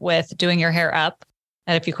you went with doing your hair up?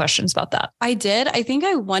 I had a few questions about that. I did. I think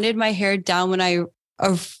I wanted my hair down when I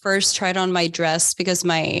first tried on my dress, because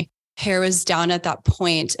my hair was down at that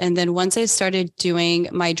point. And then once I started doing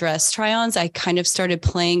my dress try-ons, I kind of started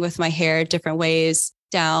playing with my hair different ways,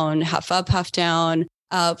 down, half up, half down,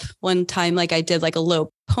 up. One time, like I did like a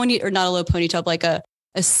low pony, or not a low ponytail, like a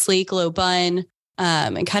sleek low bun.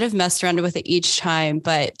 And kind of messed around with it each time.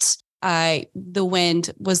 But the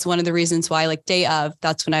wind was one of the reasons why, like day of,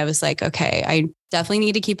 that's when I was like, okay, I definitely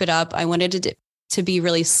need to keep it up. I wanted it to be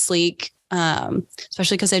really sleek,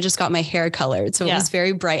 especially because I just got my hair colored. So it was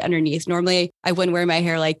very bright underneath. Normally I wouldn't wear my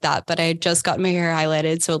hair like that, but I had just got my hair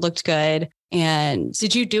highlighted. So it looked good. And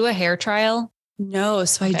did you do a hair trial? No,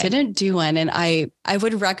 so I didn't do one. And I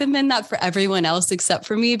would recommend that for everyone else except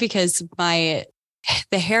for me, because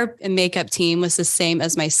the hair and makeup team was the same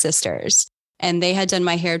as my sisters, and they had done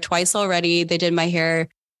my hair twice already. They did my hair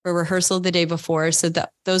for rehearsal the day before. So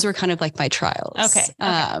those were kind of like my trials.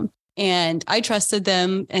 Okay. And I trusted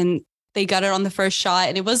them, and they got it on the first shot,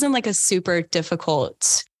 and it wasn't like a super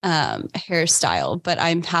difficult hairstyle, but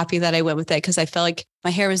I'm happy that I went with it, because I felt like my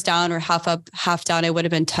hair was down or half up, half down. I would have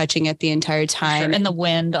been touching it the entire time. Sure. And the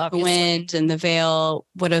wind, obviously. The wind and the veil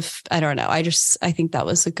would have, I don't know. I think that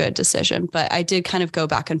was a good decision, but I did kind of go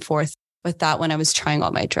back and forth with that when I was trying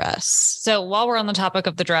on my dress. So while we're on the topic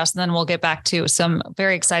of the dress, and then we'll get back to some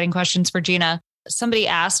very exciting questions for Gina.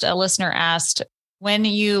 A listener asked,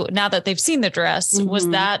 now that they've seen the dress, was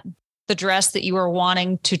that the dress that you were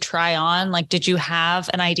wanting to try on? Like, did you have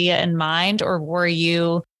an idea in mind, or were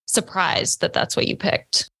you surprised that that's what you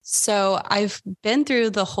picked? So I've been through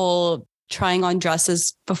the whole trying on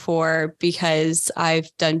dresses before because I've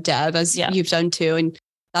done Deb, as you've done too. And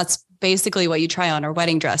that's basically what you try on, are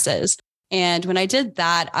wedding dresses. And when I did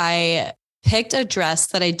that, I picked a dress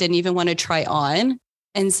that I didn't even want to try on.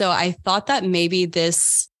 And so I thought that maybe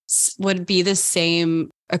this would be the same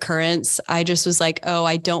occurrence. I just was like, oh,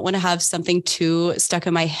 I don't want to have something too stuck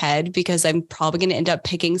in my head because I'm probably going to end up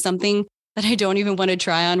picking something that I don't even want to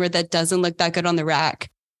try on or that doesn't look that good on the rack.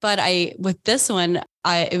 But with this one,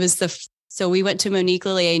 so we went to Monique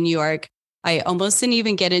Lillet in New York. I almost didn't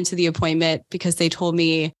even get into the appointment because they told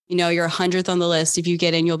me, you're 100th on the list. If you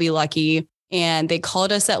get in, you'll be lucky. And they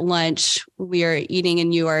called us at lunch. We were eating in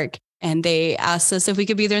New York and they asked us if we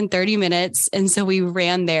could be there in 30 minutes. And so we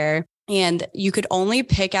ran there, and you could only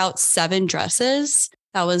pick out 7 dresses.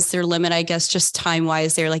 That was their limit, I guess, just time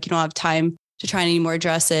wise. They're like, you don't have time to try any more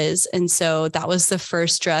dresses. And so that was the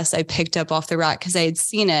first dress I picked up off the rack because I had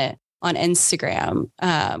seen it on Instagram,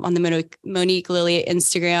 on the Monique Lillet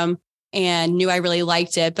Instagram, and knew I really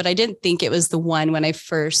liked it, but I didn't think it was the one when I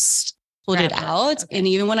first pulled it out. Okay. And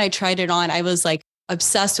even when I tried it on, I was like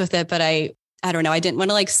obsessed with it, but I don't know. I didn't want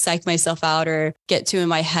to like psych myself out or get too in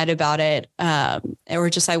my head about it. I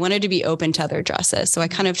wanted to be open to other dresses. So I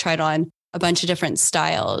kind of tried on a bunch of different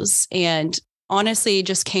styles, and honestly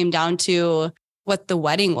just came down to what the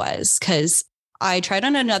wedding was. Cause I tried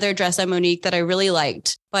on another dress at Monique that I really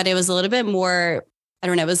liked, but it was a little bit more, I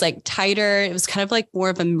don't know, it was like tighter. It was kind of like more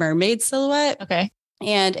of a mermaid silhouette. Okay.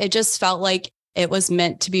 And it just felt like it was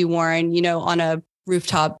meant to be worn, on a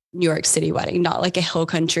rooftop New York City wedding, not like a hill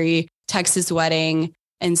country Texas wedding.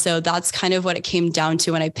 And so that's kind of what it came down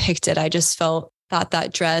to when I picked it. I just felt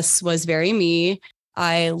that dress was very me.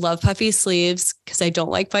 I love puffy sleeves because I don't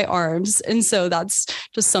like my arms. And so that's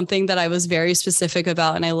just something that I was very specific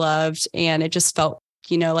about and I loved. And it just felt,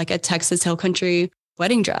 like a Texas hill country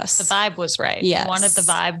wedding dress. The vibe was right. Yes. You wanted the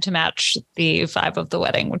vibe to match the vibe of the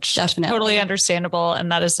wedding, which is totally understandable.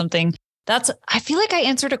 And that is something I feel like I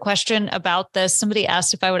answered a question about this. Somebody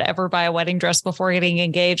asked if I would ever buy a wedding dress before getting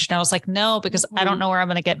engaged. And I was like, no, because I don't know where I'm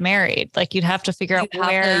going to get married. Like you'd have to figure out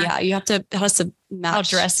where. It has to match. How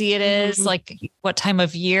dressy it is, like what time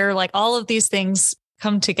of year, like all of these things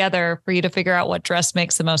come together for you to figure out what dress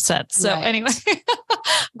makes the most sense. So anyway, I'm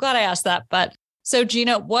glad I asked that. But so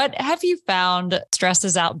Gina, what have you found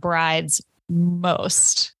stresses out brides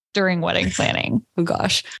most during wedding planning? Oh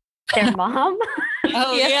gosh. Their mom.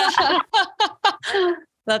 Oh yeah.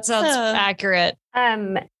 That sounds accurate.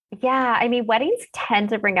 Yeah. I mean, weddings tend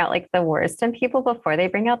to bring out like the worst in people before they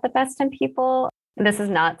bring out the best in people. This is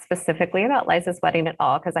not specifically about Liza's wedding at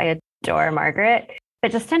all, because I adore Margaret,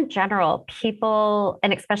 but just in general, people,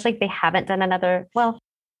 and especially if they haven't done if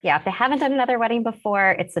they haven't done another wedding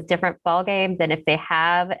before, it's a different ballgame than if they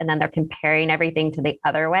have, and then they're comparing everything to the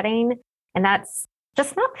other wedding. And that's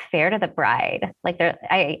just not fair to the bride. Like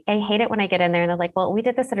I hate it when I get in there and they're like, well, we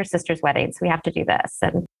did this at her sister's wedding, so we have to do this.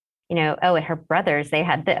 And, at her brother's, they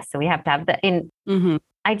had this, so we have to have that. And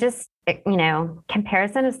I just,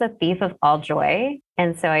 comparison is the thief of all joy.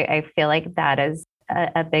 And so I feel like that is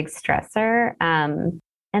a big stressor. And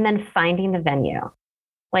then finding the venue.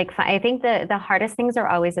 Like, I think the hardest things are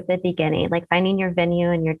always at the beginning, like finding your venue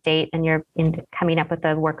and your date and coming up with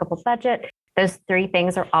a workable budget. Those 3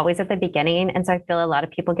 things are always at the beginning. And so I feel a lot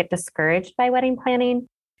of people get discouraged by wedding planning.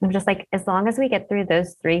 I'm just like, as long as we get through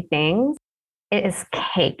those 3 things, it is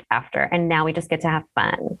cake after. And now we just get to have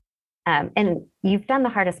fun. And you've done the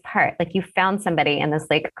hardest part. Like you found somebody in this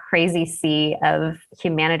like crazy sea of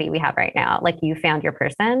humanity we have right now. Like you found your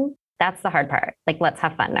person. That's the hard part. Like, let's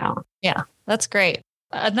have fun now. Yeah, that's great.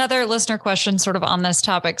 Another listener question sort of on this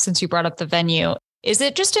topic, since you brought up the venue, is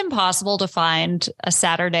it just impossible to find a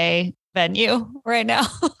Saturday venue right now?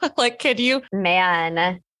 Like, could you?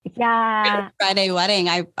 Man, yeah. Friday wedding.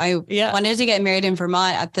 I wanted to get married in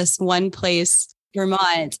Vermont at this one place,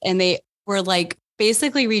 Vermont, and they were like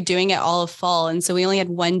basically redoing it all of fall. And so we only had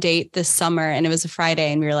one date this summer and it was a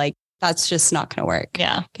Friday, and we were like, that's just not going to work.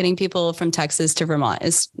 Yeah. Getting people from Texas to Vermont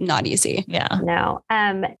is not easy. Yeah. No.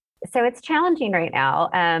 So it's challenging right now.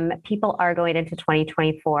 People are going into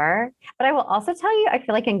 2024, but I will also tell you, I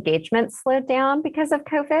feel like engagement slowed down because of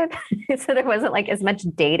COVID. So there wasn't like as much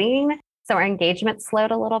dating. So our engagement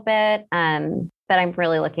slowed a little bit. But I'm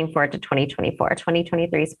really looking forward to 2024.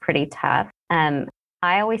 2023 is pretty tough.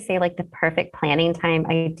 I always say like the perfect planning time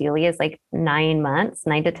ideally is like 9 months,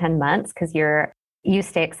 9 to 10 months, because you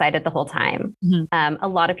stay excited the whole time. A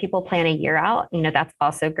lot of people plan a year out, that's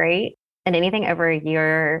also great. And anything over a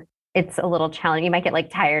year, it's a little challenging. You might get like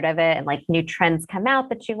tired of it and like new trends come out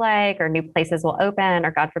that you like, or new places will open,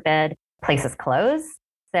 or God forbid, places close.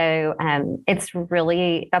 So it's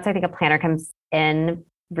really, that's why I think a planner comes in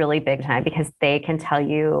really big time, because they can tell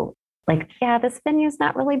you like, yeah, this venue's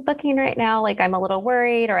not really booking right now. Like I'm a little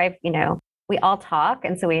worried, or we all talk.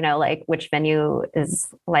 And so we know like which venue is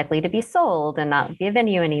likely to be sold and not be a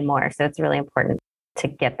venue anymore. So it's really important to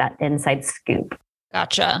get that inside scoop.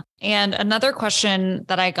 Gotcha. And another question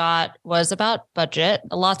that I got was about budget,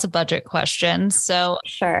 lots of budget questions. So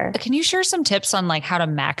sure. Can you share some tips on like how to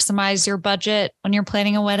maximize your budget when you're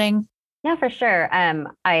planning a wedding? Yeah, for sure.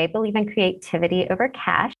 I believe in creativity over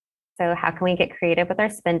cash. So how can we get creative with our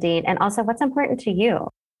spending, and also what's important to you?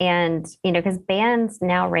 And, because bands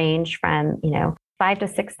now range from, 5 to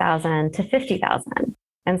 6,000 to 50,000.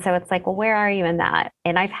 And so it's like, well, where are you in that?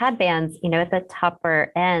 And I've had bands, at the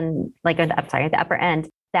upper end, the upper end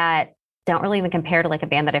that don't really even compare to like a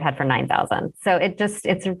band that I've had for 9,000. So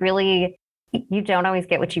it's really, you don't always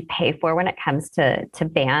get what you pay for when it comes to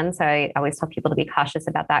bands. So I always tell people to be cautious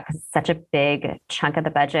about that, because it's such a big chunk of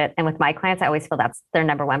the budget. And with my clients, I always feel that's their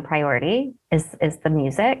number one priority is the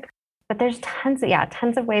music. But there's tons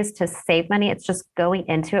of ways to save money. It's just going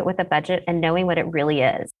into it with a budget and knowing what it really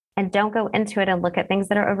is. And don't go into it and look at things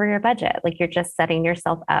that are over your budget. Like you're just setting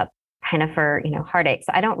yourself up kind of for, heartache.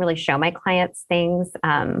 So I don't really show my clients things.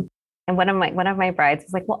 And one of my brides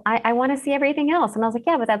was like, well, I want to see everything else. And I was like,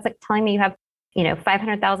 yeah, but that's like telling me you have,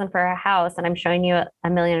 500,000 for a house and I'm showing you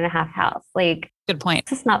 $1.5 million house. Like, good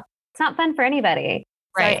point. It's not fun for anybody.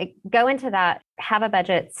 Right. So go into that, have a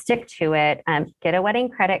budget, stick to it, get a wedding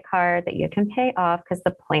credit card that you can pay off, because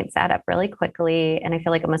the points add up really quickly. And I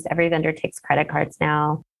feel like almost every vendor takes credit cards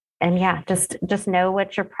now. And yeah, just know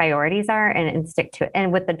what your priorities are and stick to it.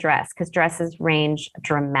 And with the dress, because dresses range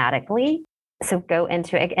dramatically. So go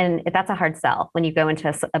into it. And that's a hard sell when you go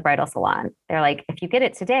into a bridal salon. They're like, if you get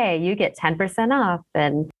it today, you get 10% off.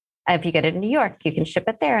 And if you get it in New York, you can ship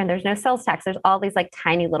it there and there's no sales tax. There's all these like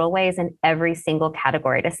tiny little ways in every single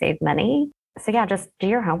category to save money. So yeah, just do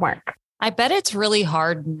your homework. I bet it's really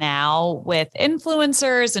hard now with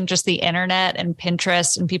influencers and just the internet and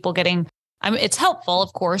Pinterest and people getting, it's helpful,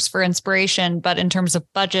 of course, for inspiration, but in terms of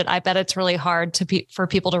budget, I bet it's really hard for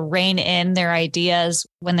people to rein in their ideas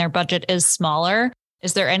when their budget is smaller.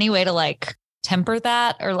 Is there any way to like temper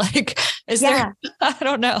that, or like, there, I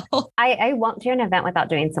don't know. I won't do an event without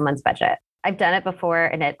doing someone's budget. I've done it before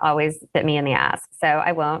and it always bit me in the ass. So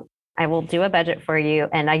I will do a budget for you.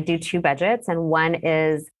 And I do 2 budgets. And one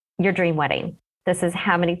is your dream wedding. This is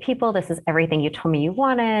how many people, this is everything you told me you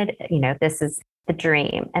wanted. This is the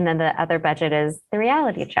dream. And then the other budget is the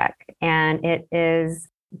reality check. And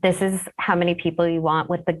this is how many people you want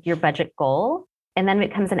with your budget goal. And then it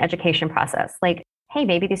becomes an education process. Like, hey,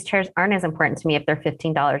 maybe these chairs aren't as important to me if they're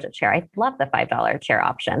 $15 a chair. I love the $5 chair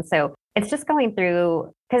option. So it's just going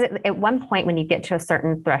through, because at one point when you get to a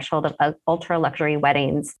certain threshold of ultra luxury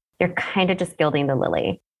weddings, you're kind of just gilding the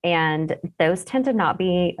lily. And those tend to not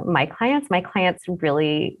be my clients. My clients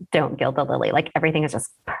really don't gild the lily. Like everything is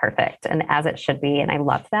just perfect and as it should be. And I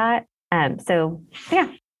love that. So yeah.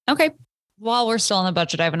 Okay. While we're still on the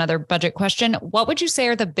budget, I have another budget question. What would you say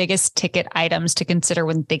are the biggest ticket items to consider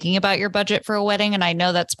when thinking about your budget for a wedding? And I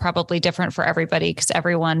know that's probably different for everybody because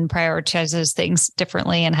everyone prioritizes things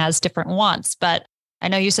differently and has different wants. But I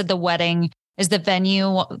know you said the wedding. Is the venue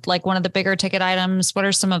like one of the bigger ticket items? What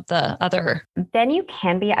are some of the other? Venue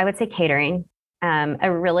can be, I would say, catering.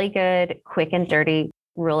 A really good, quick and dirty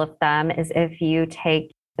rule of thumb is if you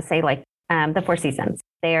take, say, like the Four Seasons,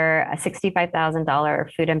 they're a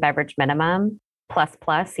 $65,000 food and beverage minimum plus.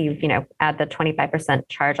 So you add the 25%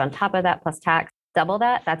 charge on top of that plus tax, double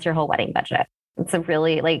that. That's your whole wedding budget. It's a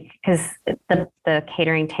really because the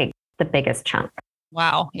catering takes the biggest chunk.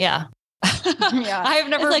 Wow. Yeah. Yeah. I have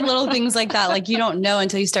never it's like little things like that. Like you don't know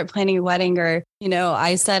until you start planning a wedding, or,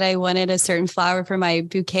 I said I wanted a certain flower for my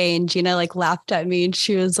bouquet and Gina laughed at me and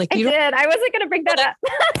she was like, I wasn't going to bring that up.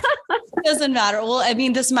 It doesn't matter. Well, I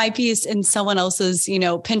mean, this is my piece in someone else's,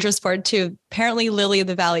 Pinterest board too. Apparently Lily of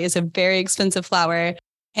the Valley is a very expensive flower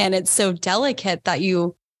and it's so delicate that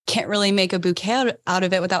you can't really make a bouquet out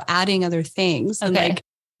of it without adding other things. Okay. And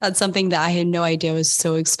that's something that I had no idea was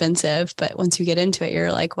so expensive. But once you get into it,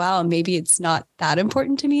 you're like, wow, maybe it's not that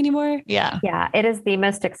important to me anymore. Yeah. Yeah. It is the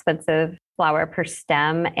most expensive flower per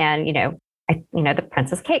stem. And, the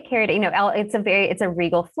Princess Kate carried it, it's a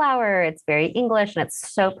regal flower. It's very English and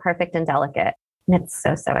it's so perfect and delicate. And it's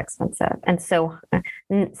so, so expensive and so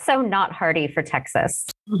not hardy for Texas.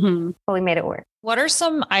 Mm-hmm. But we made it work. What are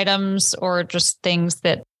some items or just things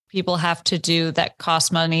that people have to do that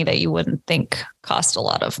cost money that you wouldn't think cost a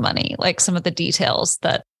lot of money? Like some of the details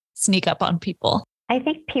that sneak up on people. I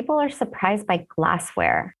think people are surprised by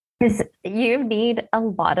glassware because you need a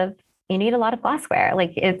lot of glassware.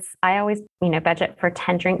 Like I always, budget for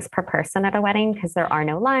 10 drinks per person at a wedding because there are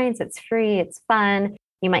no lines. It's free. It's fun.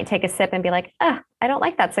 You might take a sip and be like, oh, I don't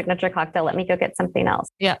like that signature cocktail. Let me go get something else.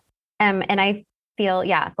 Yeah. And I feel,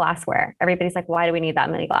 glassware. Everybody's like, why do we need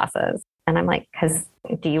that many glasses? And I'm like, because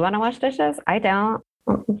do you want to wash dishes? I don't.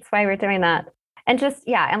 That's why we're doing that. And just,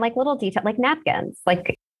 and like little detail, like napkins.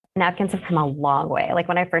 Like napkins have come a long way. Like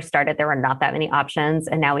when I first started, there were not that many options.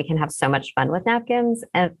 And now we can have so much fun with napkins,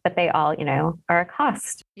 but they all, are a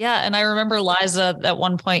cost. Yeah. And I remember, Liza, at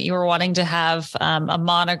one point you were wanting to have a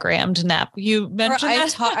monogrammed nap. You mentioned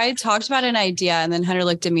I talked about an idea and then Hunter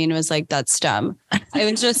looked at me and was like, that's dumb.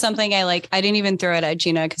 It was just something I didn't even throw it at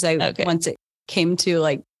Gina because once it came to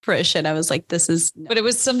like fruition, I was like, this is. But it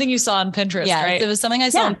was something you saw on Pinterest, right? It was something I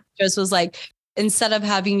saw on Pinterest was like, instead of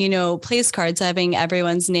having, place cards, having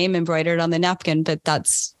everyone's name embroidered on the napkin, but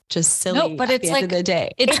that's just silly. No, but it's like end of the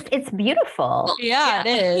day. It's beautiful. Yeah,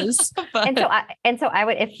 it is. And so I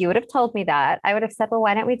would, if you would have told me that, I would have said, well,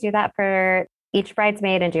 why don't we do that for each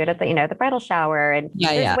bridesmaid and do it at the bridal shower? And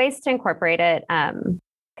there's ways to incorporate it.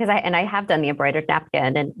 Because I have done the embroidered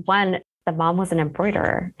napkin, and the mom was an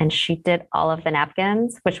embroiderer and she did all of the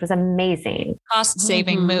napkins, which was amazing. Cost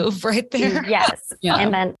saving move right there. Yes. Yeah.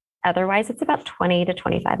 And then otherwise, it's about $20 to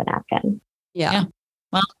 $25 a napkin. Yeah.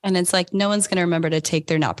 Well, and it's like no one's going to remember to take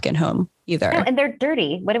their napkin home either. No, and they're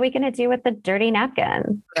dirty. What are we going to do with the dirty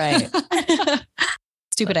napkin? Right.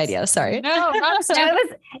 Stupid idea. Sorry. No, not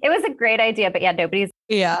stupid. It was a great idea, but nobody's.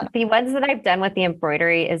 Yeah. The ones that I've done with the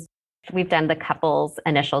embroidery is we've done the couple's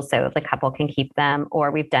initials so the couple can keep them,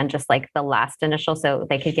 or we've done just like the last initial so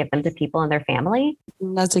they could give them to people in their family.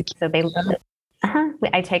 That's a cute. So they.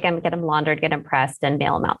 I take them, get them laundered, get them pressed, and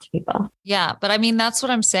mail them out to people. Yeah. But I mean, that's what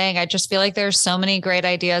I'm saying. I just feel like there's so many great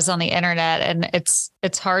ideas on the internet, and it's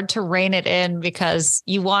hard to rein it in because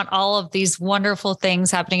you want all of these wonderful things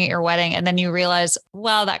happening at your wedding. And then you realize,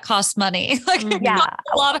 wow, that costs money. Like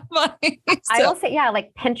a lot of money. I will say,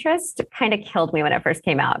 like Pinterest kind of killed me when it first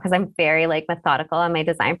came out because I'm very like methodical in my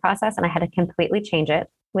design process and I had to completely change it,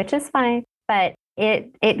 which is fine. But I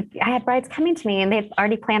had brides coming to me and they'd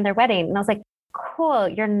already planned their wedding. And I was like, cool,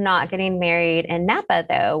 you're not getting married in Napa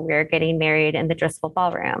though. We're getting married in the Driscoll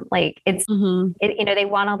Ballroom. Like it's, they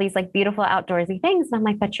want all these like beautiful outdoorsy things. And I'm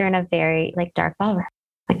like, but you're in a very like dark ballroom.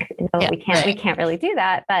 Like, we can't really do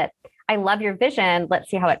that, but I love your vision. Let's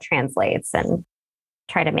see how it translates and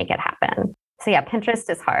try to make it happen. So Pinterest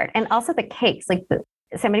is hard. And also the cakes, like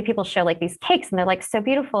so many people show like these cakes and they're like so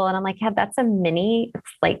beautiful. And I'm like, that's a mini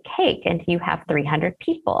like cake and you have 300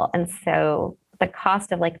 people. And so the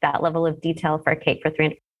cost of like that level of detail for a cake for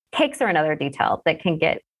 300 cakes are another detail that can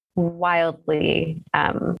get wildly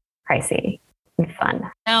pricey and fun.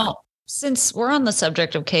 Now, since we're on the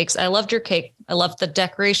subject of cakes, I loved your cake. I loved the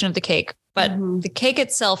decoration of the cake, but the cake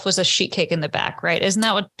itself was a sheet cake in the back, right? Isn't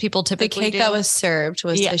that what people typically do? The cake that was served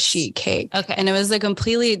was a sheet cake. Okay. And it was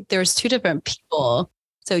there was two different people.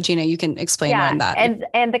 So Gina, you can explain more on that.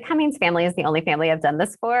 And the Cummings family is the only family I've done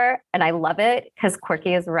this for. And I love it because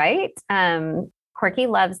Corky is right. Corky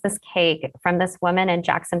loves this cake from this woman in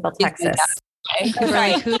Jacksonville, Texas.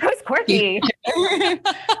 Sorry, who's Corky?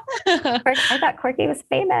 I thought Corky was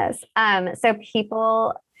famous. So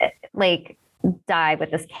people like die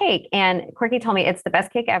with this cake. And Corky told me it's the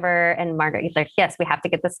best cake ever. And Margaret's like, yes, we have to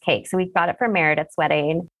get this cake. So we got it for Meredith's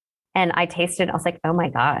wedding. And I tasted it. I was like, oh my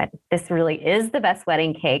God, this really is the best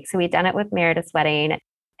wedding cake. So we'd done it with Meredith's wedding.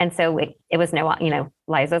 And so it was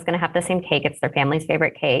Liza's going to have the same cake. It's their family's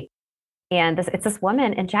favorite cake. And it's this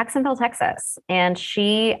woman in Jacksonville, Texas. And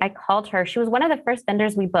I called her. She was one of the first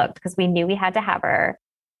vendors we booked because we knew we had to have her.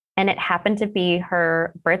 And it happened to be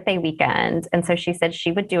her birthday weekend. And so she said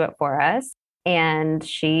she would do it for us. And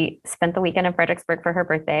she spent the weekend in Fredericksburg for her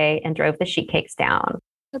birthday and drove the sheet cakes down.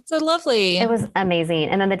 That's so lovely. It was amazing.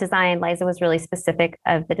 And then the design, Liza was really specific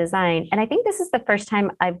of the design. And I think this is the first time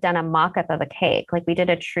I've done a mock-up of a cake. Like we did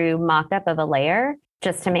a true mock-up of a layer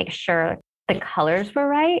just to make sure the colors were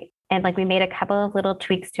right. And like we made a couple of little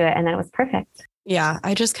tweaks to it and then it was perfect. Yeah.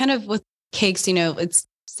 I just kind of with cakes, it's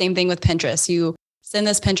same thing with Pinterest. You send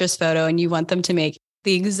this Pinterest photo and you want them to make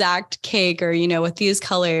the exact cake or, with these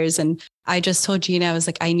colors. And I just told Gina, I was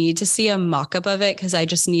like, I need to see a mock-up of it because I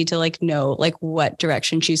just need to know what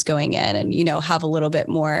direction she's going in and, have a little bit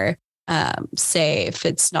more say if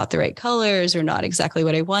it's not the right colors or not exactly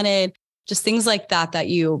what I wanted. just things like that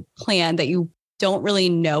you plan that you don't really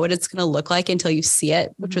know what it's going to look like until you see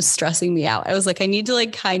it, which was stressing me out. I was like, I need to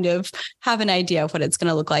like kind of have an idea of what it's going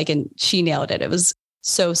to look like. And she nailed it. It was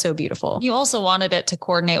so, so beautiful. You also wanted it to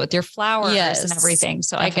coordinate with your flowers Yes, and everything.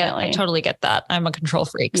 So definitely. I totally get that. I'm a control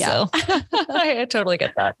freak. Yeah. So I totally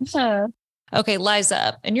get that. Okay,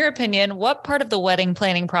 Liza, in your opinion, what part of the wedding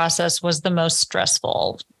planning process was the most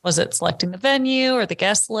stressful? Was it selecting the venue or the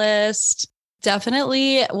guest list?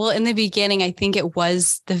 Definitely. Well, in the beginning, I think it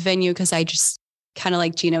was the venue because I just kind of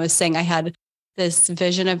like Gina was saying, I had this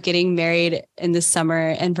vision of getting married in the summer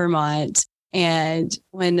in Vermont. And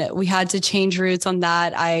when we had to change routes on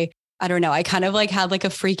that, I don't know, I kind of like had like a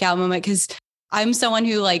freak out moment because I'm someone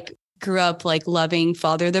who like grew up like loving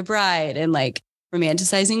Father the Bride and like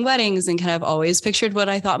romanticizing weddings and kind of always pictured what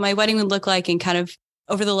I thought my wedding would look like. And kind of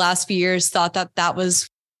over the last few years thought that was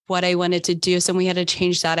what I wanted to do. So when we had to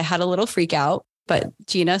change that, I had a little freak out, but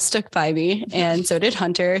Gina stuck by me and so did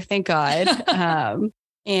Hunter, thank God.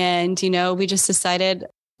 And, we just decided,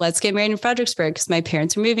 let's get married in Fredericksburg because my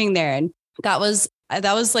parents were moving there. And that was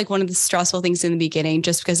like one of the stressful things in the beginning,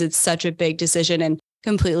 just because it's such a big decision and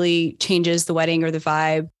completely changes the wedding or the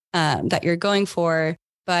vibe that you're going for.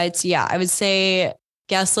 But yeah, I would say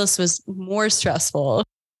guest list was more stressful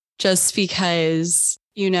just because,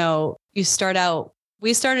 we started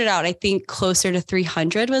out, I think closer to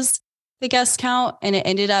 300 was the guest count. And it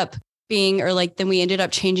ended up being, then we ended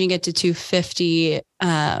up changing it to 250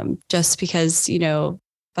 just because,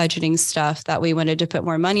 budgeting stuff that we wanted to put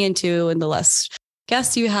more money into, and the less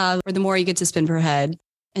guests you have or the more you get to spend per head.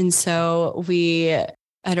 And so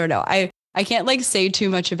I don't know. I can't like say too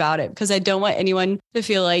much about it because I don't want anyone to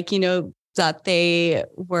feel like, that they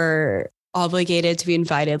were obligated to be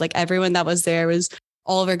invited. Like everyone that was there was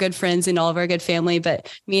all of our good friends and all of our good family. But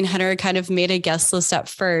me and Hunter kind of made a guest list at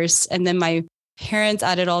first. And then my parents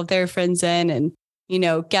added all of their friends in, and,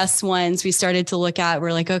 guest ones we started to look at.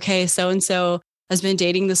 We're like, okay, so-and-so has been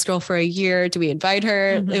dating this girl for a year. Do we invite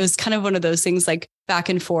her? Mm-hmm. It was kind of one of those things like back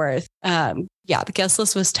and forth. The guest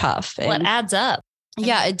list was tough. Well, it adds up.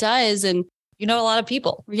 Yeah, it does. And you know a lot of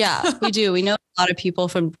people. Yeah, we do. We know a lot of people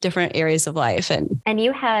from different areas of life. And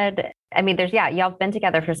you had, y'all been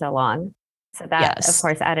together for so long. So that of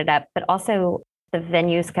course added up, but also the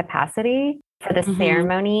venue's capacity for the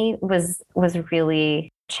ceremony was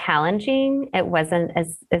really challenging. It wasn't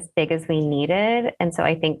as big as we needed. And so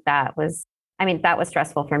I think that was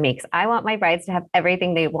stressful for me because I want my brides to have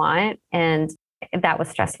everything they want. And that was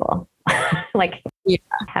stressful,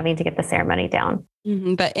 having to get the ceremony down.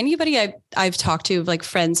 Mm-hmm. But anybody I've talked to, like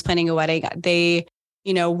friends planning a wedding, they,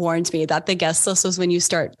 warned me that the guest list was when you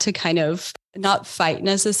start to kind of not fight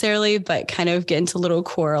necessarily, but kind of get into little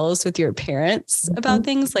quarrels with your parents about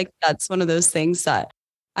things. Like that's one of those things that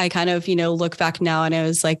I kind of, look back now and I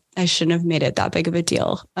was like, I shouldn't have made it that big of a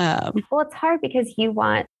deal. Well, it's hard because you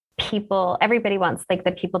want everybody wants like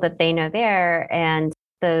the people that they know there, and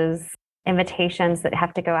those invitations that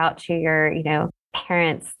have to go out to your,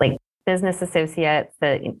 parents, like business associates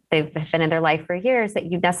that they've been in their life for years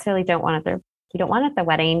that you necessarily don't want at the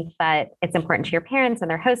wedding, but it's important to your parents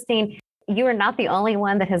and they're hosting. You are not the only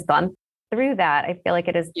one that has gone through that. I feel like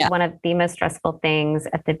it is one of the most stressful things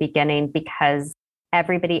at the beginning because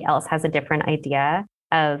everybody else has a different idea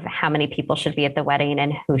of how many people should be at the wedding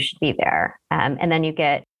and who should be there. And then you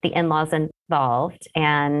get the in-laws involved.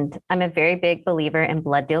 And I'm a very big believer in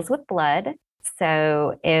blood deals with blood.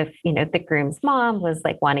 So if, the groom's mom was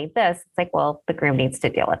like wanting this, it's like, well, the groom needs to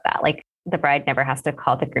deal with that. Like the bride never has to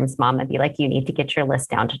call the groom's mom and be like, you need to get your list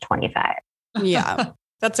down to 25. Yeah.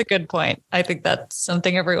 That's a good point. I think that's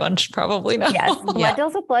something everyone should probably know. Yes. Blood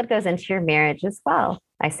deals with blood goes into your marriage as well.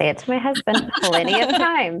 I say it to my husband plenty of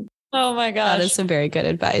times. Oh my gosh. That is some very good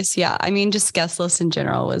advice. Yeah. Just guest lists in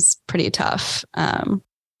general was pretty tough.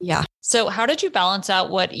 Yeah. So how did you balance out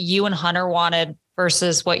what you and Hunter wanted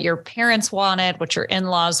versus what your parents wanted, what your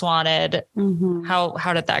in-laws wanted? Mm-hmm.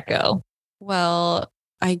 How did that go? Well,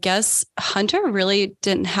 I guess Hunter really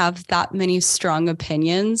didn't have that many strong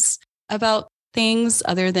opinions about things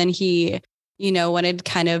other than he, wanted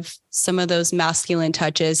kind of some of those masculine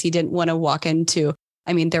touches. He didn't want to walk into,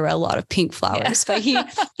 there were a lot of pink flowers, but he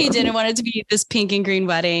didn't want it to be this pink and green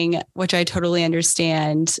wedding, which I totally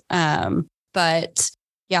understand. But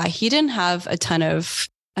yeah, he didn't have a ton of,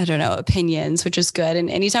 opinions, which is good. And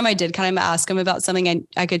anytime I did kind of ask him about something,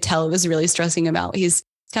 I could tell it was really stressing him out. He's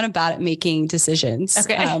kind of bad at making decisions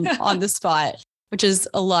on the spot, which is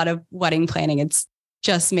a lot of wedding planning. It's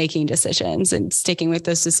just making decisions and sticking with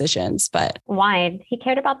those decisions. But wine, he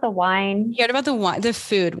cared about the wine. he cared about the wine, the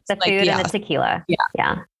food, the food and the tequila.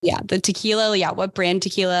 Yeah. The tequila. Yeah. What brand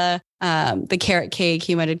tequila? The carrot cake.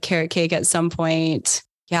 He wanted carrot cake at some point.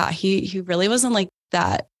 Yeah. He really wasn't like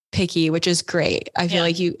that picky, which is great. I feel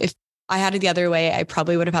like if I had it the other way, I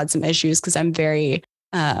probably would have had some issues because I'm very,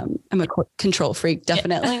 I'm a control freak,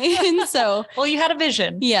 definitely. And so, well, you had a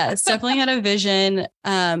vision. Yes, definitely had a vision.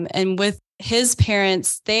 And with his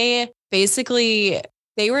parents, they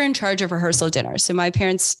were in charge of rehearsal dinner. So my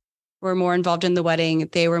parents were more involved in the wedding.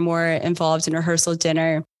 They were more involved in rehearsal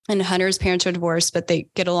dinner. And Hunter's parents are divorced, but they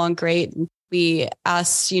get along great. We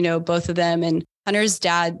asked, both of them, and Hunter's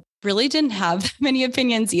dad really didn't have many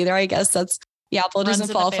opinions either. I guess that's the apple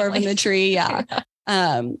doesn't fall far from the tree. Yeah.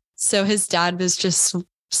 So his dad was just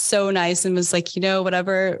so nice and was like,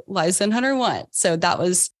 whatever Liza and Hunter want. So that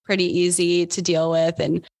was pretty easy to deal with.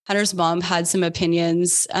 And Hunter's mom had some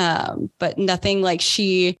opinions, but nothing like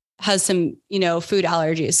she has some, food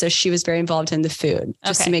allergies. So she was very involved in the food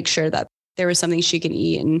just to make sure that there was something she could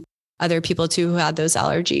eat, and other people too who had those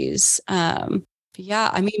allergies.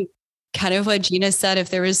 Kind of what Gina said, if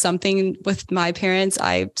there was something with my parents,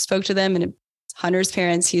 I spoke to them, and Hunter's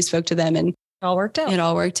parents, he spoke to them, and it all worked out. It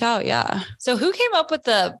all worked out. Yeah. So who came up with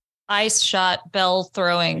the ice shot bell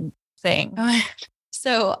throwing thing?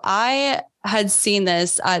 So I had seen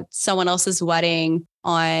this at someone else's wedding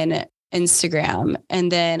on Instagram.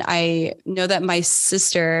 And then I know that my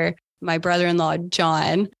sister, my brother-in-law,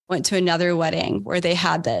 John, went to another wedding where they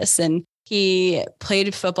had this, and he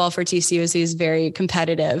played football for TCU. So he's very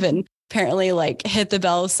competitive, and apparently hit the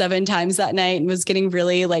bell 7 times that night and was getting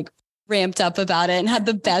really ramped up about it and had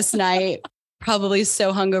the best night, probably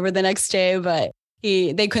so hungover the next day, but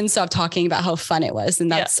they couldn't stop talking about how fun it was.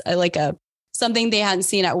 And that's something they hadn't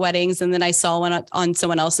seen at weddings. And then I saw one on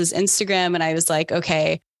someone else's Instagram, and I was like,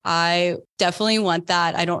 okay, I definitely want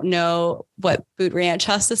that. I don't know what Boot Ranch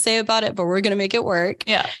has to say about it, but we're going to make it work.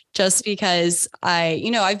 Yeah. Just because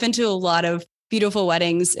I've been to a lot of beautiful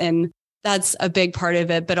weddings, and that's a big part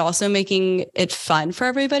of it, but also making it fun for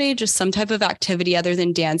everybody, just some type of activity other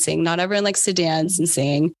than dancing. Not everyone likes to dance and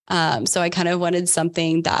sing. So I kind of wanted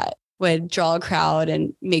something that would draw a crowd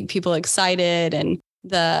and make people excited. And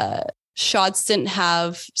the shots didn't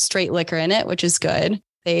have straight liquor in it, which is good.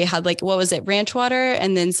 They had what was it? Ranch water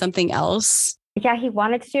and then something else. Yeah. He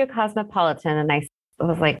wanted to do a cosmopolitan, and I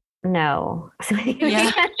was like, no.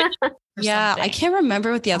 Yeah. I can't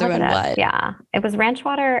remember what the other one was. Yeah. It was ranch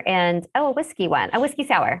water and a whiskey one, a whiskey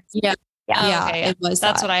sour. Yeah. Yeah. Okay. It was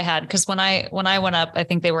that's what I had. Cause when I went up, I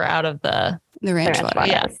think they were out of the ranch water.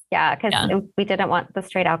 Yeah. Cause we didn't want the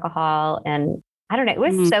straight alcohol, and I don't know. It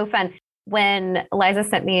was so fun. When Liza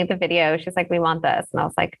sent me the video, she's like, we want this. And I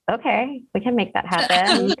was like, okay, we can make that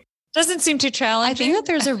happen. Doesn't seem too challenging. I think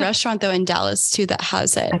that there's a restaurant though in Dallas too that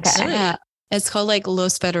has it. Okay. Yeah. It's called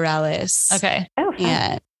Los Federales. Okay. Oh, fun.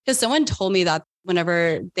 Yeah. Because someone told me that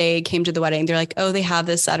whenever they came to the wedding, they're like, oh, they have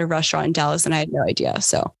this at a restaurant in Dallas. And I had no idea.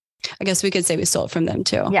 So I guess we could say we stole it from them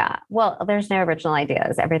too. Yeah. Well, there's no original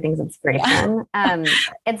ideas. Everything's inspiration. And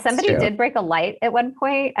somebody did break a light at one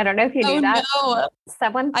point. I don't know if you knew that. No.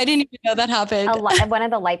 I didn't even know that happened. One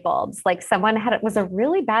of the light bulbs, someone it was a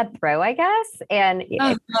really bad throw, I guess. And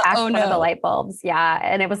it cracked one of the light bulbs. Yeah.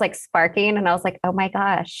 And it was sparking. And I was like, oh my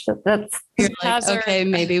gosh, that's okay.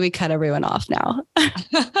 Maybe we cut everyone off now.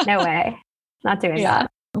 No way. Not doing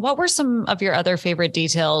that. What were some of your other favorite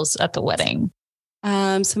details at the wedding?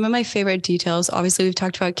 Some of my favorite details, obviously we've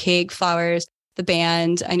talked about cake, flowers, the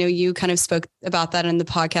band. I know you kind of spoke about that in the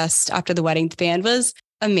podcast after the wedding. The band was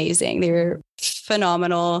amazing. They were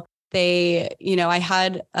phenomenal. They, I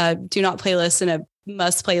had a do not playlist and a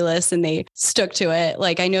must playlist, and they stuck to it.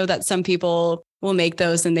 I know that some people will make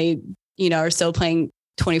those and they, are still playing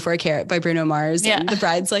 24 Karat by Bruno Mars. Yeah. And the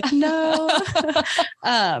bride's like, no.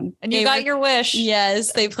 And you got your wish.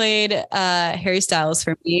 Yes. They played Harry Styles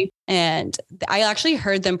for me. And I actually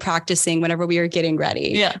heard them practicing whenever we were getting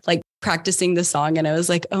ready. Yeah. Practicing the song. And I was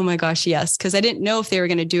like, oh my gosh, yes. Cause I didn't know if they were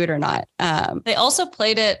going to do it or not. They also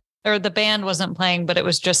played it, or the band wasn't playing, but it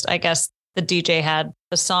was just, I guess the DJ had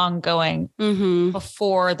the song going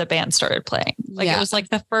before the band started playing. It was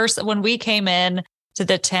the first, when we came in to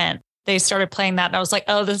the tent, they started playing that, and I was like,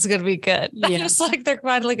 oh, this is going to be good. Yeah. It's they're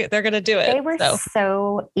going to do it. They were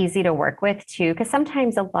so easy to work with too. Cause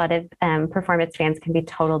sometimes a lot of performance fans can be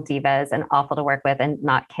total divas and awful to work with and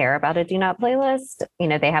not care about a do not playlist.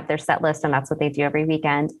 They have their set list and that's what they do every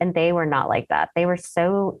weekend. And they were not like that. They were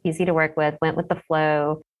so easy to work with, went with the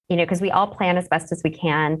flow, cause we all plan as best as we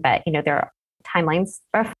can, but there are timelines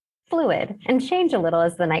fluid and change a little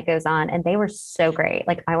as the night goes on. And they were so great.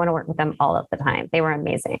 Like I want to work with them all of the time. They were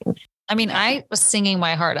amazing. I mean, I was singing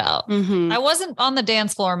my heart out. Mhm. I wasn't on the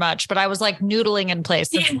dance floor much, but I was like noodling in place.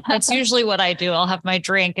 That's usually what I do. I'll have my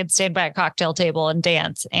drink and stand by a cocktail table and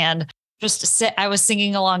dance and just sit. I was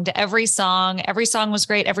singing along to every song. Every song was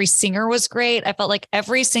great. Every singer was great. I felt like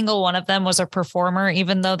every single one of them was a performer,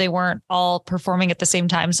 even though they weren't all performing at the same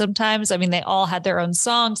time sometimes. I mean, they all had their own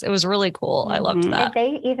songs. It was really cool. I loved Mhm. that.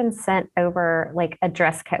 They even sent over like a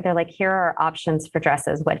dress code. They're like, here are options for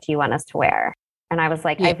dresses. What do you want us to wear? And I was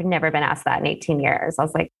like, Yeah. I've never been asked that in 18 years. I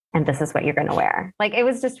was like, and this is what you're going to wear. Like, it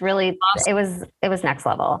was just really, Awesome. it was next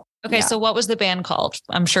level. Okay. Yeah. So what was the band called?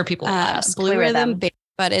 I'm sure people will ask. Blue Blue Rhythm, Rhythm.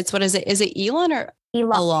 but it's, what is it? Is it Elon or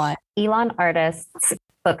Elon, Alon? Elon Artists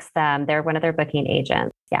books them. They're one of their booking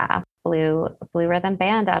agents. Yeah. Blue Rhythm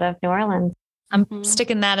Band out of New Orleans. I'm Mhm.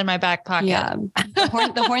 sticking that in my back pocket. Yeah.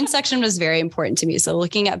 The horn section was very important to me. So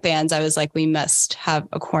looking at bands, I was like, we must have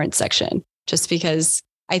a horn section just because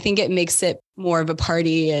I think it makes it more of a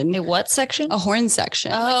party and A what section? a horn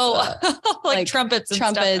section. Oh, like, like trumpets and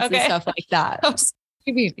trumpets stuff. and stuff like that.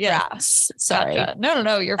 Yeah. Brass. Sorry. Gotcha.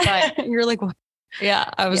 No, you're fine. You're like, what? Yeah.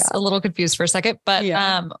 I was a little confused for a second, but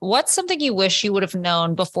Yeah. what's something you wish you would have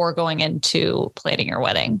known before going into planning your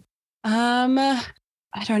wedding?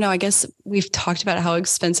 I don't know. I guess we've talked about how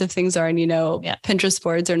expensive things are and, Yeah. Pinterest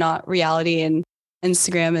boards are not reality and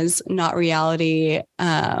Instagram is not reality.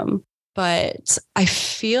 But I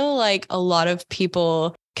feel like a lot of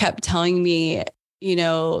people kept telling me,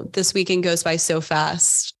 this weekend goes by so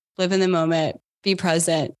fast, live in the moment, be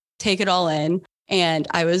present, take it all in. And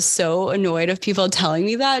I was so annoyed of people telling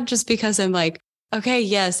me that just because I'm like, okay,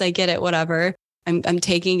 yes, I get it, whatever. I'm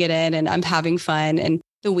taking it in and I'm having fun. And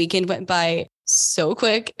the weekend went by so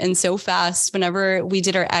quick and so fast. Whenever we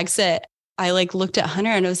did our exit, I looked at Hunter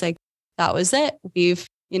and I was like, that was it. We've,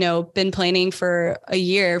 been planning for a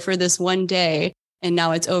year for this one day and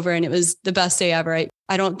now it's over and it was the best day ever.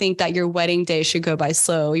 I don't think that your wedding day should go by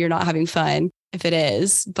slow. You're not having fun if it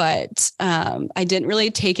is, but I didn't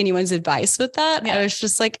really take anyone's advice with that. Yeah. I was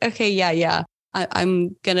just like, okay, yeah.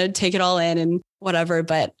 I'm going to take it all in and whatever.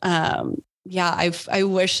 But I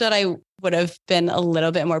wish that I would have been a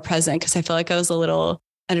little bit more present because I feel like I was a little,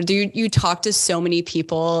 I don't know, you talk to so many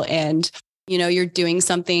people and, you're doing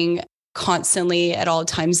something constantly at all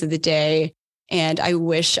times of the day. And I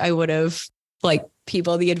wish I would have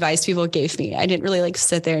the advice people gave me. I didn't really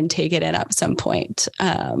sit there and take it in at some point.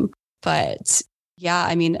 But yeah,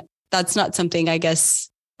 I mean, that's not something I guess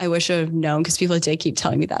I wish I would have known because people did keep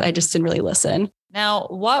telling me that. I just didn't really listen. Now,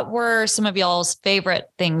 what were some of y'all's favorite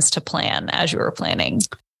things to plan as you were planning?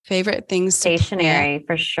 Favorite things to Stationery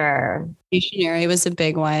for sure. Stationery was a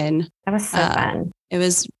big one. That was so fun. It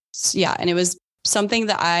was, and it was something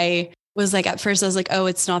that I was like, at first I was like, oh,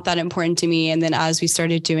 it's not that important to me. And then as we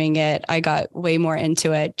started doing it, I got way more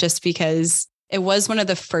into it just because it was one of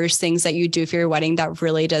the first things that you do for your wedding that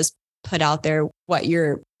really does put out there what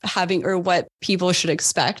you're having or what people should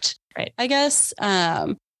expect. Right. I guess.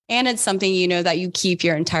 And it's something, that you keep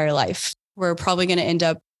your entire life. We're probably going to end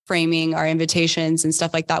up framing our invitations and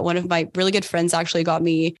stuff like that. One of my really good friends actually got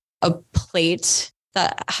me a plate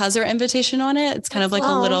that has our invitation on it. It's kind of like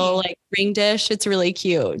a little ring dish. It's really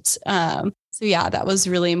cute. So yeah, that was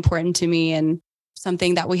really important to me and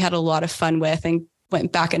something that we had a lot of fun with and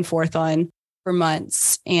went back and forth on for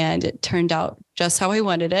months. And it turned out just how I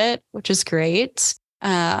wanted it, which is great.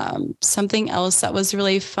 Something else that was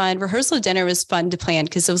really fun. Rehearsal dinner was fun to plan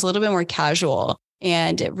because it was a little bit more casual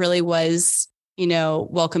and it really was,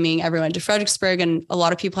 welcoming everyone to Fredericksburg. And a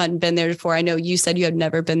lot of people hadn't been there before. I know you said you had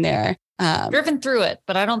never been there. Driven through it,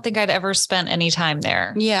 but I don't think I'd ever spent any time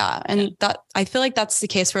there. Yeah. And that I feel like that's the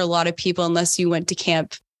case for a lot of people, unless you went to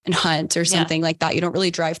camp and hunt or something like that. You don't really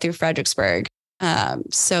drive through Fredericksburg.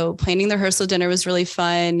 So planning the rehearsal dinner was really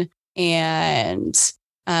fun and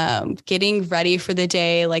getting ready for the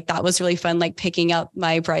day. That was really fun. Picking out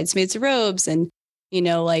my bridesmaids' robes and,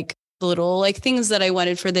 the little things that I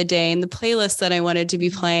wanted for the day and the playlist that I wanted to be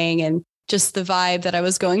playing and just the vibe that I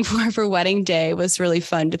was going for wedding day was really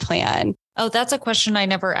fun to plan. Oh, that's a question I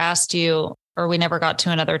never asked you or we never got to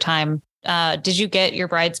another time. Did you get your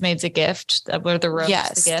bridesmaids a gift? Were the robes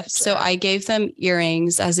Yes. the gift? So I gave them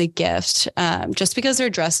earrings as a gift just because their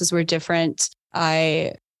dresses were different.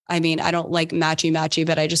 I mean, I don't like matchy,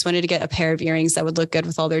 but I just wanted to get a pair of earrings that would look good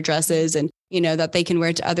with all their dresses and, that they can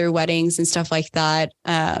wear to other weddings and stuff like that.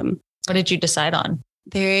 What did you decide on?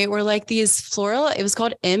 They were these floral, it was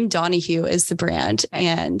called M. Donahue is the brand.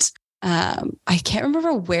 And I can't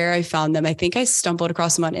remember where I found them. I think I stumbled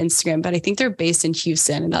across them on Instagram, but I think they're based in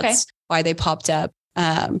Houston and that's why they popped up.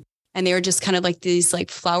 And they were just kind of like these like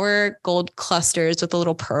flower gold clusters with a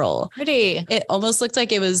little pearl. Pretty. It almost looked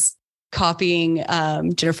like it was copying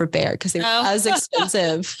Jennifer Behr because they were as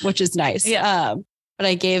expensive, which is nice. Yeah. But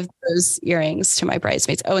I gave those earrings to my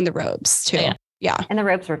bridesmaids. Oh, and the robes too. Yeah. And the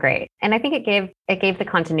robes were great. And I think it gave the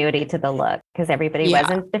continuity to the look because everybody was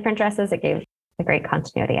in different dresses. It gave a great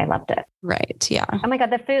continuity. I loved it. Right. Yeah. Oh my God.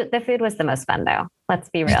 The food was the most fun though. Let's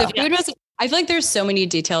be real. The food was, I feel like there's so many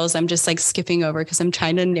details I'm just like skipping over because I'm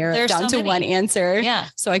trying to narrow it down to one answer. Yeah.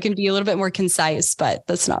 So I can be a little bit more concise, but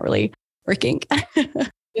that's not really working.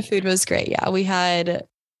 The food was great. Yeah. We had,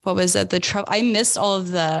 what was it? I missed all of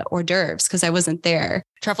the hors d'oeuvres because I wasn't there.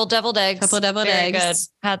 Truffle deviled eggs. Very good.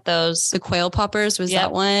 Had those. The quail poppers was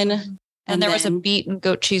that one. And there was a beet and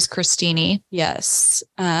goat cheese crostini. Yes.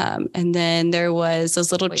 And then there was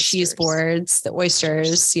those little cheese boards, the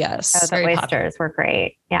oysters. Yes. Oh, the oysters were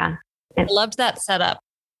great. Yeah. I loved that setup.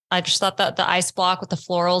 I just thought that the ice block with the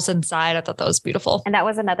florals inside, I thought that was beautiful. And that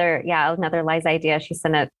was another Liza idea. She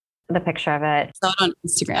sent the picture of it. I saw it on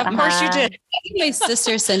Instagram. Of course you did. I think my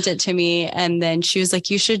sister sent it to me and then she was like,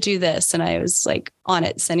 you should do this. And I was like on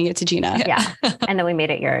it, sending it to Gina. Yeah. And then we made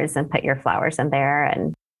it yours and put your flowers in there.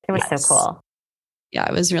 And it was so cool. Yeah,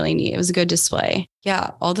 it was really neat. It was a good display.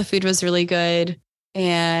 Yeah, all the food was really good.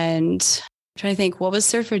 And I'm trying to think, what was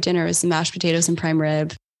served for dinner? It was mashed potatoes and prime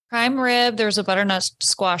rib. Prime rib. There was a butternut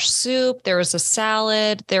squash soup. There was a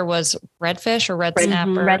salad. There was redfish or red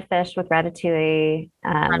snapper. Redfish with ratatouille.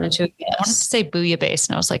 Ratatouille. I wanted to say bouillabaisse,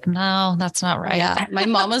 and I was like, no, that's not right. Yeah, my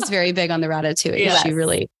mom was very big on the ratatouille. Yes.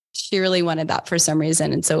 She really wanted that for some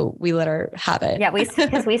reason. And so we let her have it. Yeah,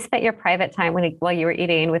 because we spent your private time while you were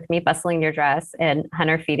eating with me bustling your dress and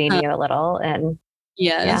Hunter feeding you a little. And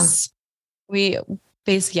yes, we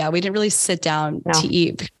basically, we didn't really sit down to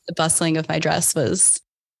eat. The bustling of my dress was,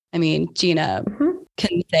 Gina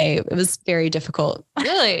can say it was very difficult.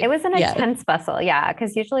 Really? It was an intense bustle. Yeah.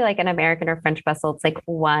 Because usually like an American or French bustle, it's like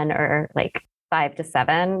 1 or like 5 to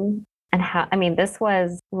 7. And this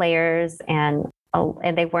was layers and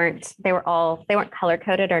they weren't color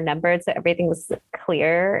coded or numbered. So everything was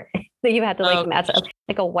clear. So you had to match up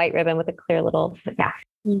like a white ribbon with a clear little,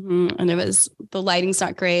 And the lighting's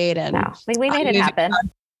not great. And we made it happen.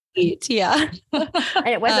 Yeah. And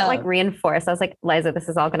it wasn't like reinforced. I was like, Liza, this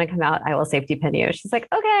is all going to come out. I will safety pin you. She's like,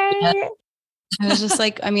 okay. I was just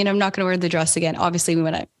like, I'm not going to wear the dress again. Obviously we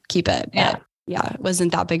want to keep it, but it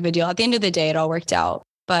wasn't that big of a deal. At the end of the day, it all worked out.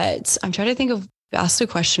 But I'm trying to think of, asked a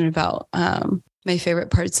question about, my favorite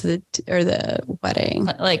parts of the wedding.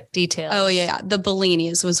 Like details. Oh yeah. The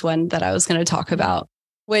Bellinis was one that I was going to talk about,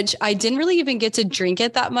 which I didn't really even get to drink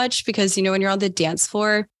it that much because, when you're on the dance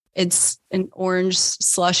floor, it's an orange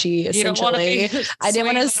slushy, essentially. I didn't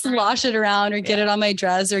want to slosh it around or get it on my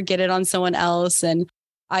dress or get it on someone else. And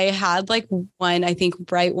I had like one, I think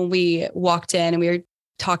right when we walked in and we were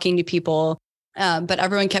talking to people, but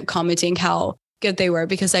everyone kept commenting how good they were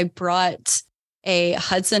because I brought a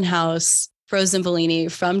Hudson House frozen Bellini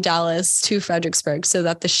from Dallas to Fredericksburg so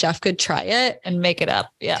that the chef could try it and make it up.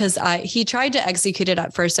 Yeah. Because he tried to execute it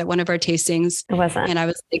at first at one of our tastings. It wasn't. And I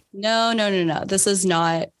was like, no. This is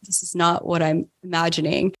not what I'm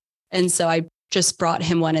imagining. And so I just brought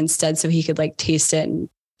him one instead so he could like taste it and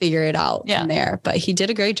figure it out from there. But he did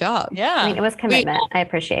a great job. Yeah. It was commitment. I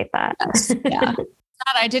appreciate that. Yes. Yeah.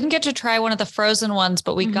 I didn't get to try one of the frozen ones,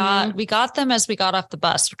 but we got them as we got off the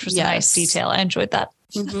bus, which was a nice detail. I enjoyed that.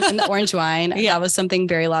 And the orange wine. That was something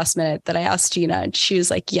very last minute that I asked Gina and she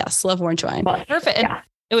was like, yes, love orange wine. Well, perfect. Yeah.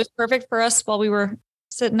 It was perfect for us while we were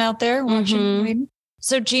sitting out there watching.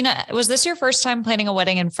 So Gina, was this your first time planning a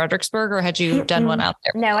wedding in Fredericksburg or had you done one out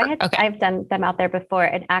there before? No, I've done them out there before.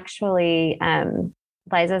 And actually,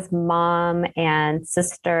 Liza's mom and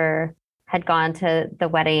sister had gone to the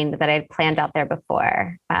wedding that I had planned out there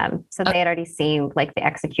before. So they had already seen like the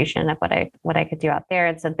execution of what I could do out there.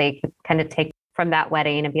 And so they could kind of take from that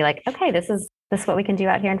wedding and be like, okay, this is what we can do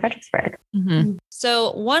out here in Fredericksburg.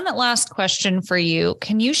 So one last question for you.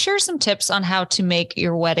 Can you share some tips on how to make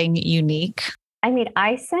your wedding unique?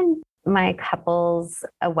 I send my couples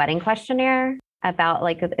a wedding questionnaire about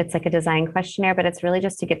it's like a design questionnaire, but it's really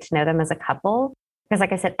just to get to know them as a couple. Because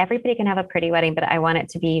like I said, everybody can have a pretty wedding, but I want it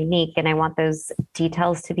to be unique. And I want those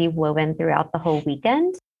details to be woven throughout the whole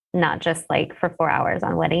weekend, not just like for 4 hours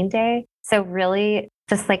on wedding day. So really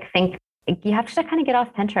just think, you have to kind of get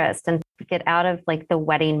off Pinterest and get out of like the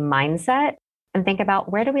wedding mindset and think about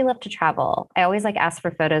where do we love to travel? I always ask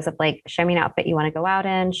for photos of show me an outfit you want to go out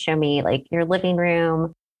in, show me your living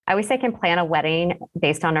room. I always say I can plan a wedding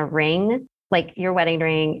based on a ring, like your wedding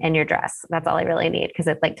ring and your dress. That's all I really need because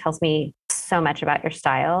it tells me so much about your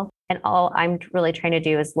style. And all I'm really trying to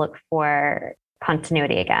do is look for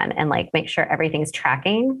continuity again and like make sure everything's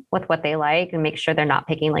tracking with what they like and make sure they're not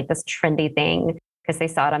picking like this trendy thing because they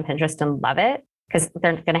saw it on Pinterest and love it, because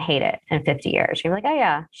they're going to hate it in 50 years. You're like, oh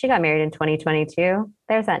yeah, she got married in 2022.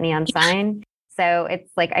 There's that neon sign. So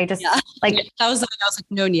it's like, I just like, I was like,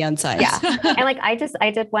 no neon signs. Yeah. And like, I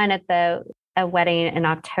did one at a wedding in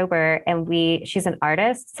October, and she's an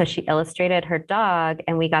artist. So she illustrated her dog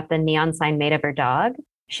and we got the neon sign made of her dog.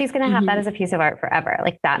 She's going to have that as a piece of art forever.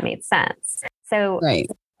 Like that made sense. So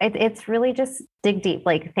it's really just dig deep,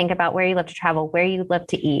 like think about where you love to travel, where you love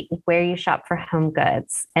to eat, where you shop for home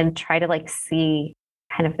goods, and try to like see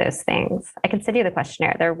kind of those things. I can send you the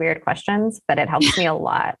questionnaire. They're weird questions, but it helps me a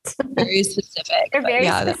lot. Very specific. They're very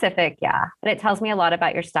specific. Yeah. And it tells me a lot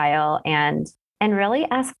about your style, and really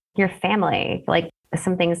ask your family, like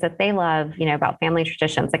some things that they love, about family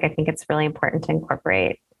traditions. Like I think it's really important to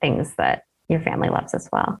incorporate things that your family loves as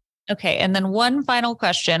well. Okay. And then one final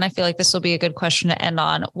question. I feel like this will be a good question to end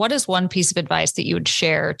on. What is one piece of advice that you would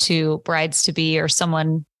share to brides to be or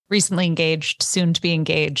someone recently engaged, soon to be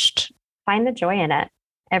engaged? Find the joy in it.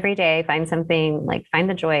 Every day, find something, like find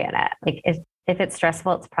the joy in it. Like if it's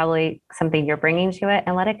stressful, it's probably something you're bringing to it,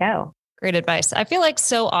 and let it go. Great advice. I feel like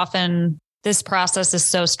so often this process is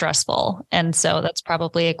so stressful. And so that's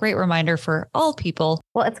probably a great reminder for all people.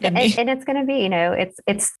 Well, it's and it's going to be,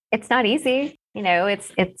 it's not easy.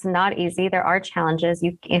 It's not easy. There are challenges,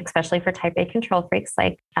 especially for type A control freaks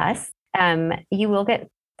like us. You will get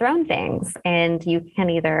thrown things, and you can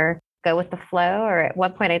either go with the flow, or at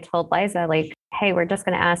one point I told Liza, like, hey, we're just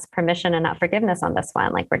going to ask permission and not forgiveness on this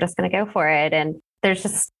one. Like, we're just going to go for it. And there's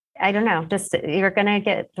just, I don't know, just you're going to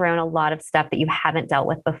get thrown a lot of stuff that you haven't dealt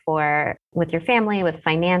with before with your family, with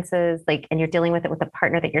finances, like, and you're dealing with it with a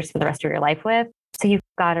partner that you're spend the rest of your life with. So you've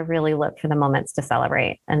got to really look for the moments to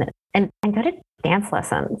celebrate and go to dance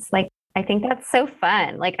lessons. Like, I think that's so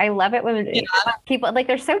fun. Like, I love it when people, like,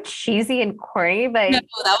 they're so cheesy and corny, but no,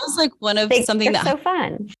 that was like one of something that's so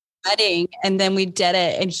fun. Wedding, and then we did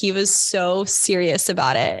it, and he was so serious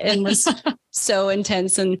about it and was so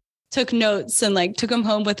intense and took notes and like took him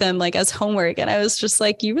home with him like as homework. And I was just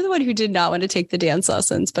like, you were the one who did not want to take the dance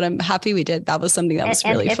lessons, but I'm happy we did. That was something that was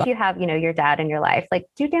really fun. If you have, your dad in your life, like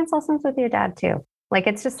do dance lessons with your dad too. Like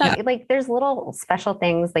it's just like there's little special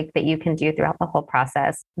things like that you can do throughout the whole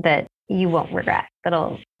process that you won't regret.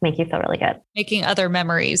 That'll make you feel really good. Making other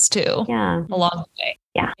memories too. Yeah. Along the way.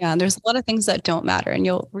 Yeah. Yeah. And there's a lot of things that don't matter, and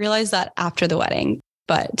you'll realize that after the wedding,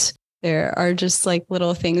 but there are just like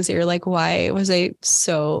little things that you're like, why was I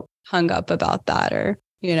so hung up about that? Or,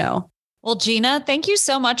 Well, Gina, thank you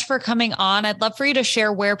so much for coming on. I'd love for you to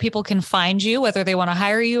share where people can find you, whether they want to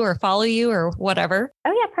hire you or follow you or whatever.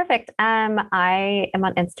 Oh yeah, perfect. I am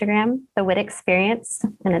on Instagram, The Whitt Experience,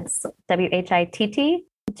 and it's WHITT.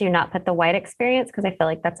 Do not put the White Experience because I feel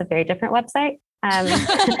like that's a very different website.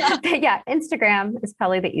 But yeah, Instagram is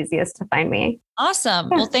probably the easiest to find me. Awesome.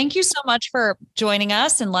 Yeah. Well, thank you so much for joining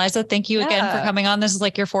us. And Liza, thank you again for coming on. This is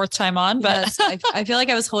like your fourth time on, but yes, I feel like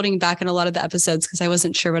I was holding back in a lot of the episodes because I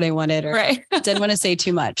wasn't sure what I wanted or didn't want to say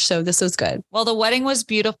too much. So this was good. Well, the wedding was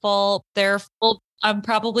beautiful. I'm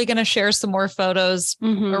probably going to share some more photos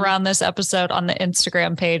around this episode on the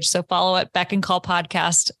Instagram page. So follow it, Beck and Call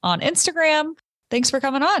Podcast on Instagram. Thanks for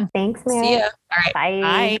coming on. Thanks, Mary. See ya. All right.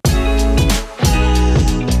 Bye.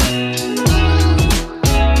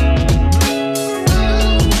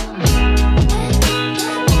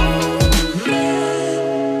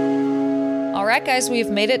 All right, guys, we've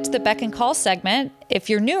made it to the Beck and Call segment. If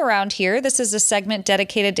you're new around here, this is a segment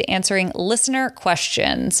dedicated to answering listener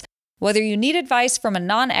questions. Whether you need advice from a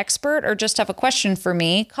non-expert or just have a question for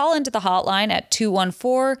me, call into the hotline at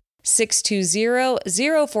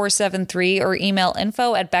 214-620-0473 or email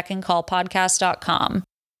info@beckandcallpodcast.com.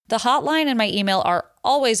 The hotline and my email are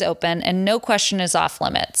always open and no question is off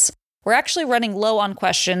limits. We're actually running low on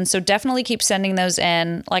questions, so definitely keep sending those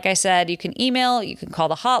in. Like I said, you can email, you can call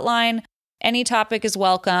the hotline. Any topic is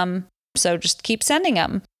welcome, so just keep sending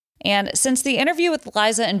them. And since the interview with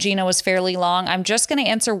Liza and Gina was fairly long, I'm just going to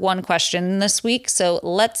answer one question this week, so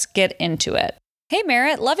let's get into it. Hey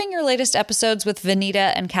Merritt, loving your latest episodes with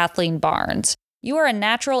Vanita and Kathleen Barnes. You are a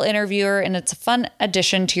natural interviewer, and it's a fun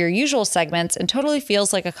addition to your usual segments and totally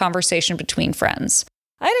feels like a conversation between friends.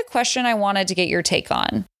 I had a question I wanted to get your take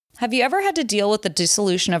on. Have you ever had to deal with the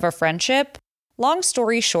dissolution of a friendship? Long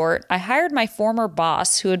story short, I hired my former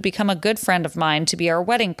boss, who had become a good friend of mine, to be our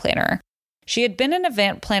wedding planner. She had been an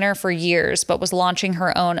event planner for years, but was launching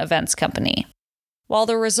her own events company. While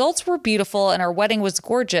the results were beautiful and our wedding was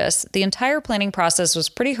gorgeous, the entire planning process was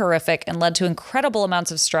pretty horrific and led to incredible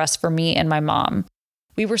amounts of stress for me and my mom.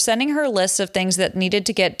 We were sending her lists of things that needed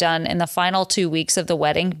to get done in the final 2 weeks of the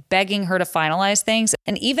wedding, begging her to finalize things,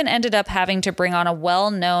 and even ended up having to bring on a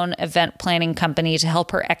well-known event planning company to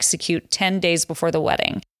help her execute 10 days before the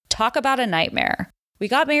wedding. Talk about a nightmare. We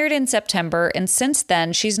got married in September, and since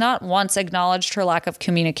then, she's not once acknowledged her lack of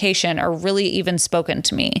communication or really even spoken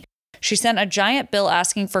to me. She sent a giant bill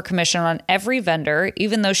asking for commission on every vendor,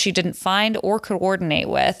 even though she didn't find or coordinate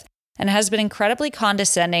with, and has been incredibly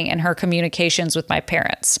condescending in her communications with my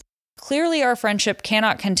parents. Clearly, our friendship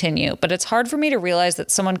cannot continue, but it's hard for me to realize that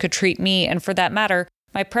someone could treat me, and for that matter,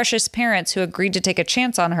 my precious parents who agreed to take a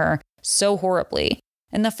chance on her, so horribly.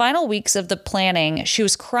 In the final weeks of the planning, she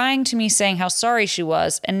was crying to me saying how sorry she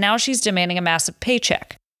was, and now she's demanding a massive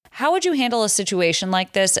paycheck. How would you handle a situation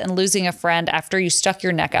like this and losing a friend after you stuck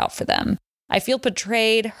your neck out for them? I feel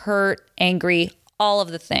betrayed, hurt, angry, all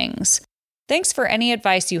of the things. Thanks for any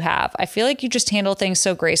advice you have. I feel like you just handle things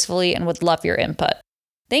so gracefully and would love your input.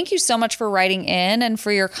 Thank you so much for writing in and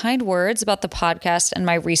for your kind words about the podcast and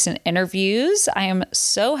my recent interviews. I am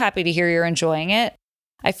so happy to hear you're enjoying it.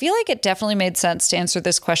 I feel like it definitely made sense to answer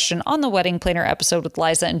this question on the Wedding Planner episode with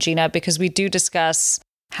Liza and Gina because we do discuss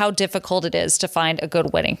how difficult it is to find a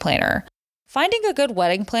good wedding planner. Finding a good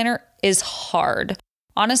wedding planner is hard.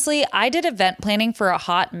 Honestly, I did event planning for a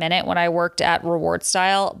hot minute when I worked at Reward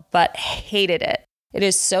Style, but hated it. It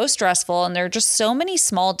is so stressful, and there are just so many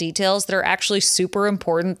small details that are actually super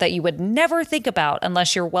important that you would never think about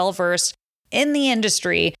unless you're well-versed in the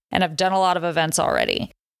industry and have done a lot of events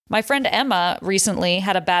already. My friend Emma recently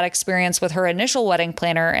had a bad experience with her initial wedding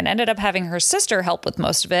planner and ended up having her sister help with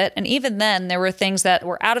most of it. And even then, there were things that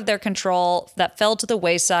were out of their control that fell to the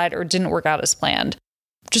wayside or didn't work out as planned.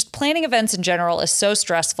 Just planning events in general is so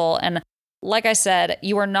stressful. And like I said,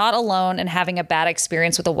 you are not alone in having a bad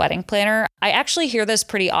experience with a wedding planner. I actually hear this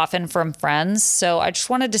pretty often from friends. So I just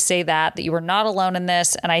wanted to say that you are not alone in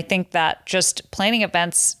this. And I think that just planning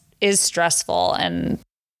events is stressful and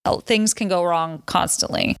things can go wrong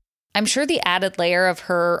constantly. I'm sure the added layer of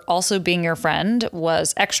her also being your friend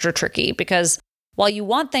was extra tricky because while you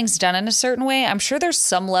want things done in a certain way, I'm sure there's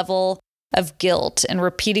some level of guilt in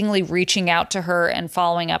repeatedly reaching out to her and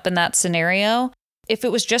following up in that scenario. If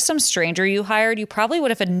it was just some stranger you hired, you probably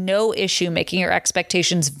would have had no issue making your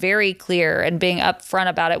expectations very clear and being upfront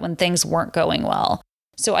about it when things weren't going well.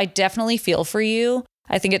 So I definitely feel for you.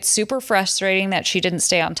 I think it's super frustrating that she didn't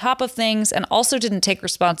stay on top of things and also didn't take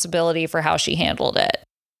responsibility for how she handled it.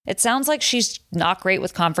 It sounds like she's not great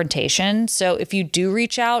with confrontation, so if you do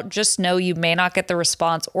reach out, just know you may not get the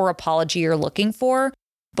response or apology you're looking for.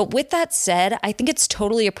 But with that said, I think it's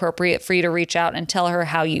totally appropriate for you to reach out and tell her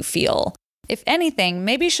how you feel. If anything,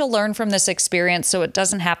 maybe she'll learn from this experience so it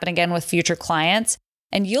doesn't happen again with future clients,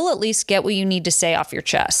 and you'll at least get what you need to say off your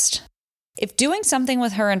chest. If doing something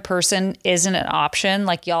with her in person isn't an option,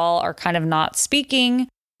 like y'all are kind of not speaking,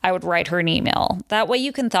 I would write her an email. That way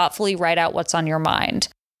you can thoughtfully write out what's on your mind.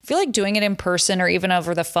 I feel like doing it in person or even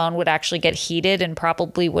over the phone would actually get heated and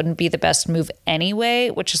probably wouldn't be the best move anyway,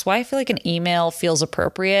 which is why I feel like an email feels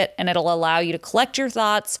appropriate and it'll allow you to collect your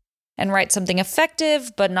thoughts and write something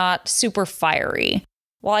effective but not super fiery.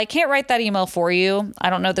 While I can't write that email for you, I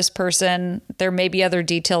don't know this person, there may be other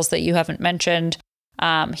details that you haven't mentioned.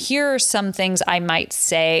 Here are some things I might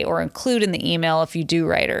say or include in the email if you do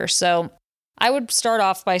write her. So I would start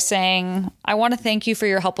off by saying, I want to thank you for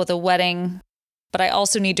your help with the wedding, but I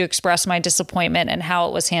also need to express my disappointment in how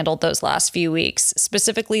it was handled those last few weeks,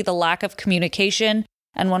 specifically the lack of communication,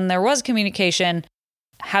 and when there was communication,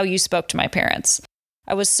 how you spoke to my parents.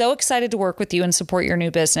 I was so excited to work with you and support your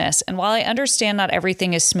new business, and while I understand not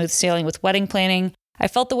everything is smooth sailing with wedding planning, I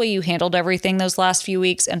felt the way you handled everything those last few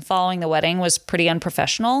weeks and following the wedding was pretty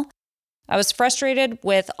unprofessional. I was frustrated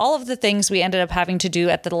with all of the things we ended up having to do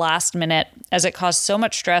at the last minute, as it caused so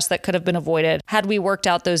much stress that could have been avoided had we worked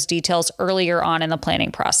out those details earlier on in the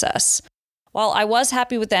planning process. While I was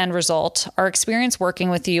happy with the end result, our experience working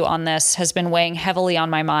with you on this has been weighing heavily on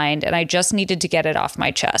my mind, and I just needed to get it off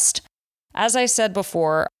my chest. As I said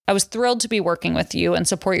before, I was thrilled to be working with you and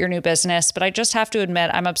support your new business, but I just have to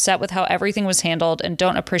admit I'm upset with how everything was handled and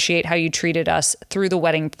don't appreciate how you treated us through the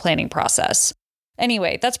wedding planning process.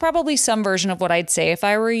 Anyway, that's probably some version of what I'd say if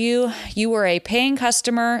I were you. You were a paying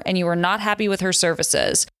customer and you were not happy with her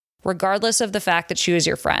services, regardless of the fact that she was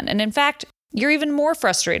your friend. And in fact, you're even more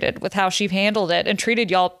frustrated with how she handled it and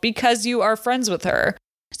treated y'all because you are friends with her.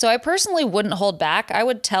 So I personally wouldn't hold back. I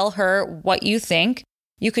would tell her what you think.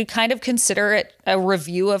 You could kind of consider it a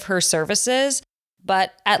review of her services,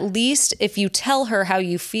 but at least if you tell her how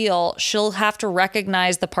you feel, she'll have to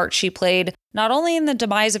recognize the part she played, not only in the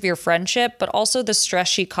demise of your friendship, but also the stress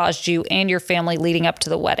she caused you and your family leading up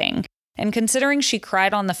to the wedding. And considering she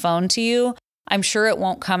cried on the phone to you, I'm sure it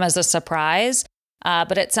won't come as a surprise.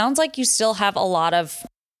 But it sounds like you still have a lot of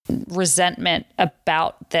resentment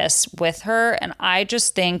about this with her. And I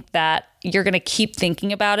just think that you're going to keep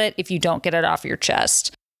thinking about it if you don't get it off your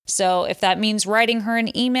chest. So if that means writing her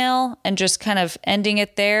an email and just kind of ending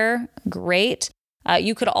it there, great.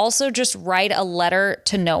 You could also just write a letter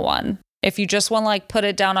to no one. If you just want to like put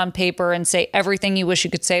it down on paper and say everything you wish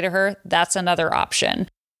you could say to her, that's another option.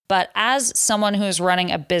 But as someone who is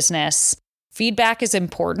running a business, feedback is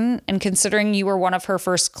important. And considering you were one of her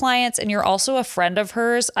first clients and you're also a friend of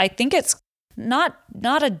hers, I think it's not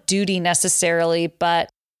a duty necessarily, but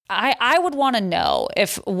I would want to know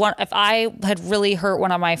if I had really hurt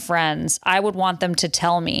one of my friends, I would want them to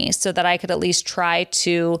tell me so that I could at least try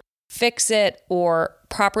to fix it or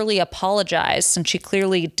properly apologize, since she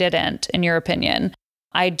clearly didn't, in your opinion.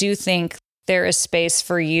 I do think there is space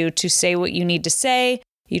for you to say what you need to say.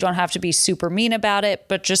 You don't have to be super mean about it,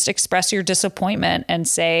 but just express your disappointment and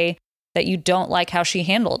say that you don't like how she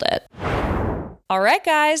handled it. All right,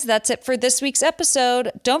 guys, that's it for this week's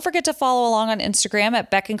episode. Don't forget to follow along on Instagram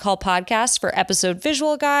at Beck and Call Podcast for episode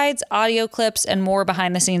visual guides, audio clips, and more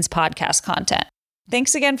behind the scenes podcast content.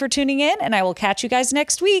 Thanks again for tuning in, and I will catch you guys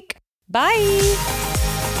next week. Bye.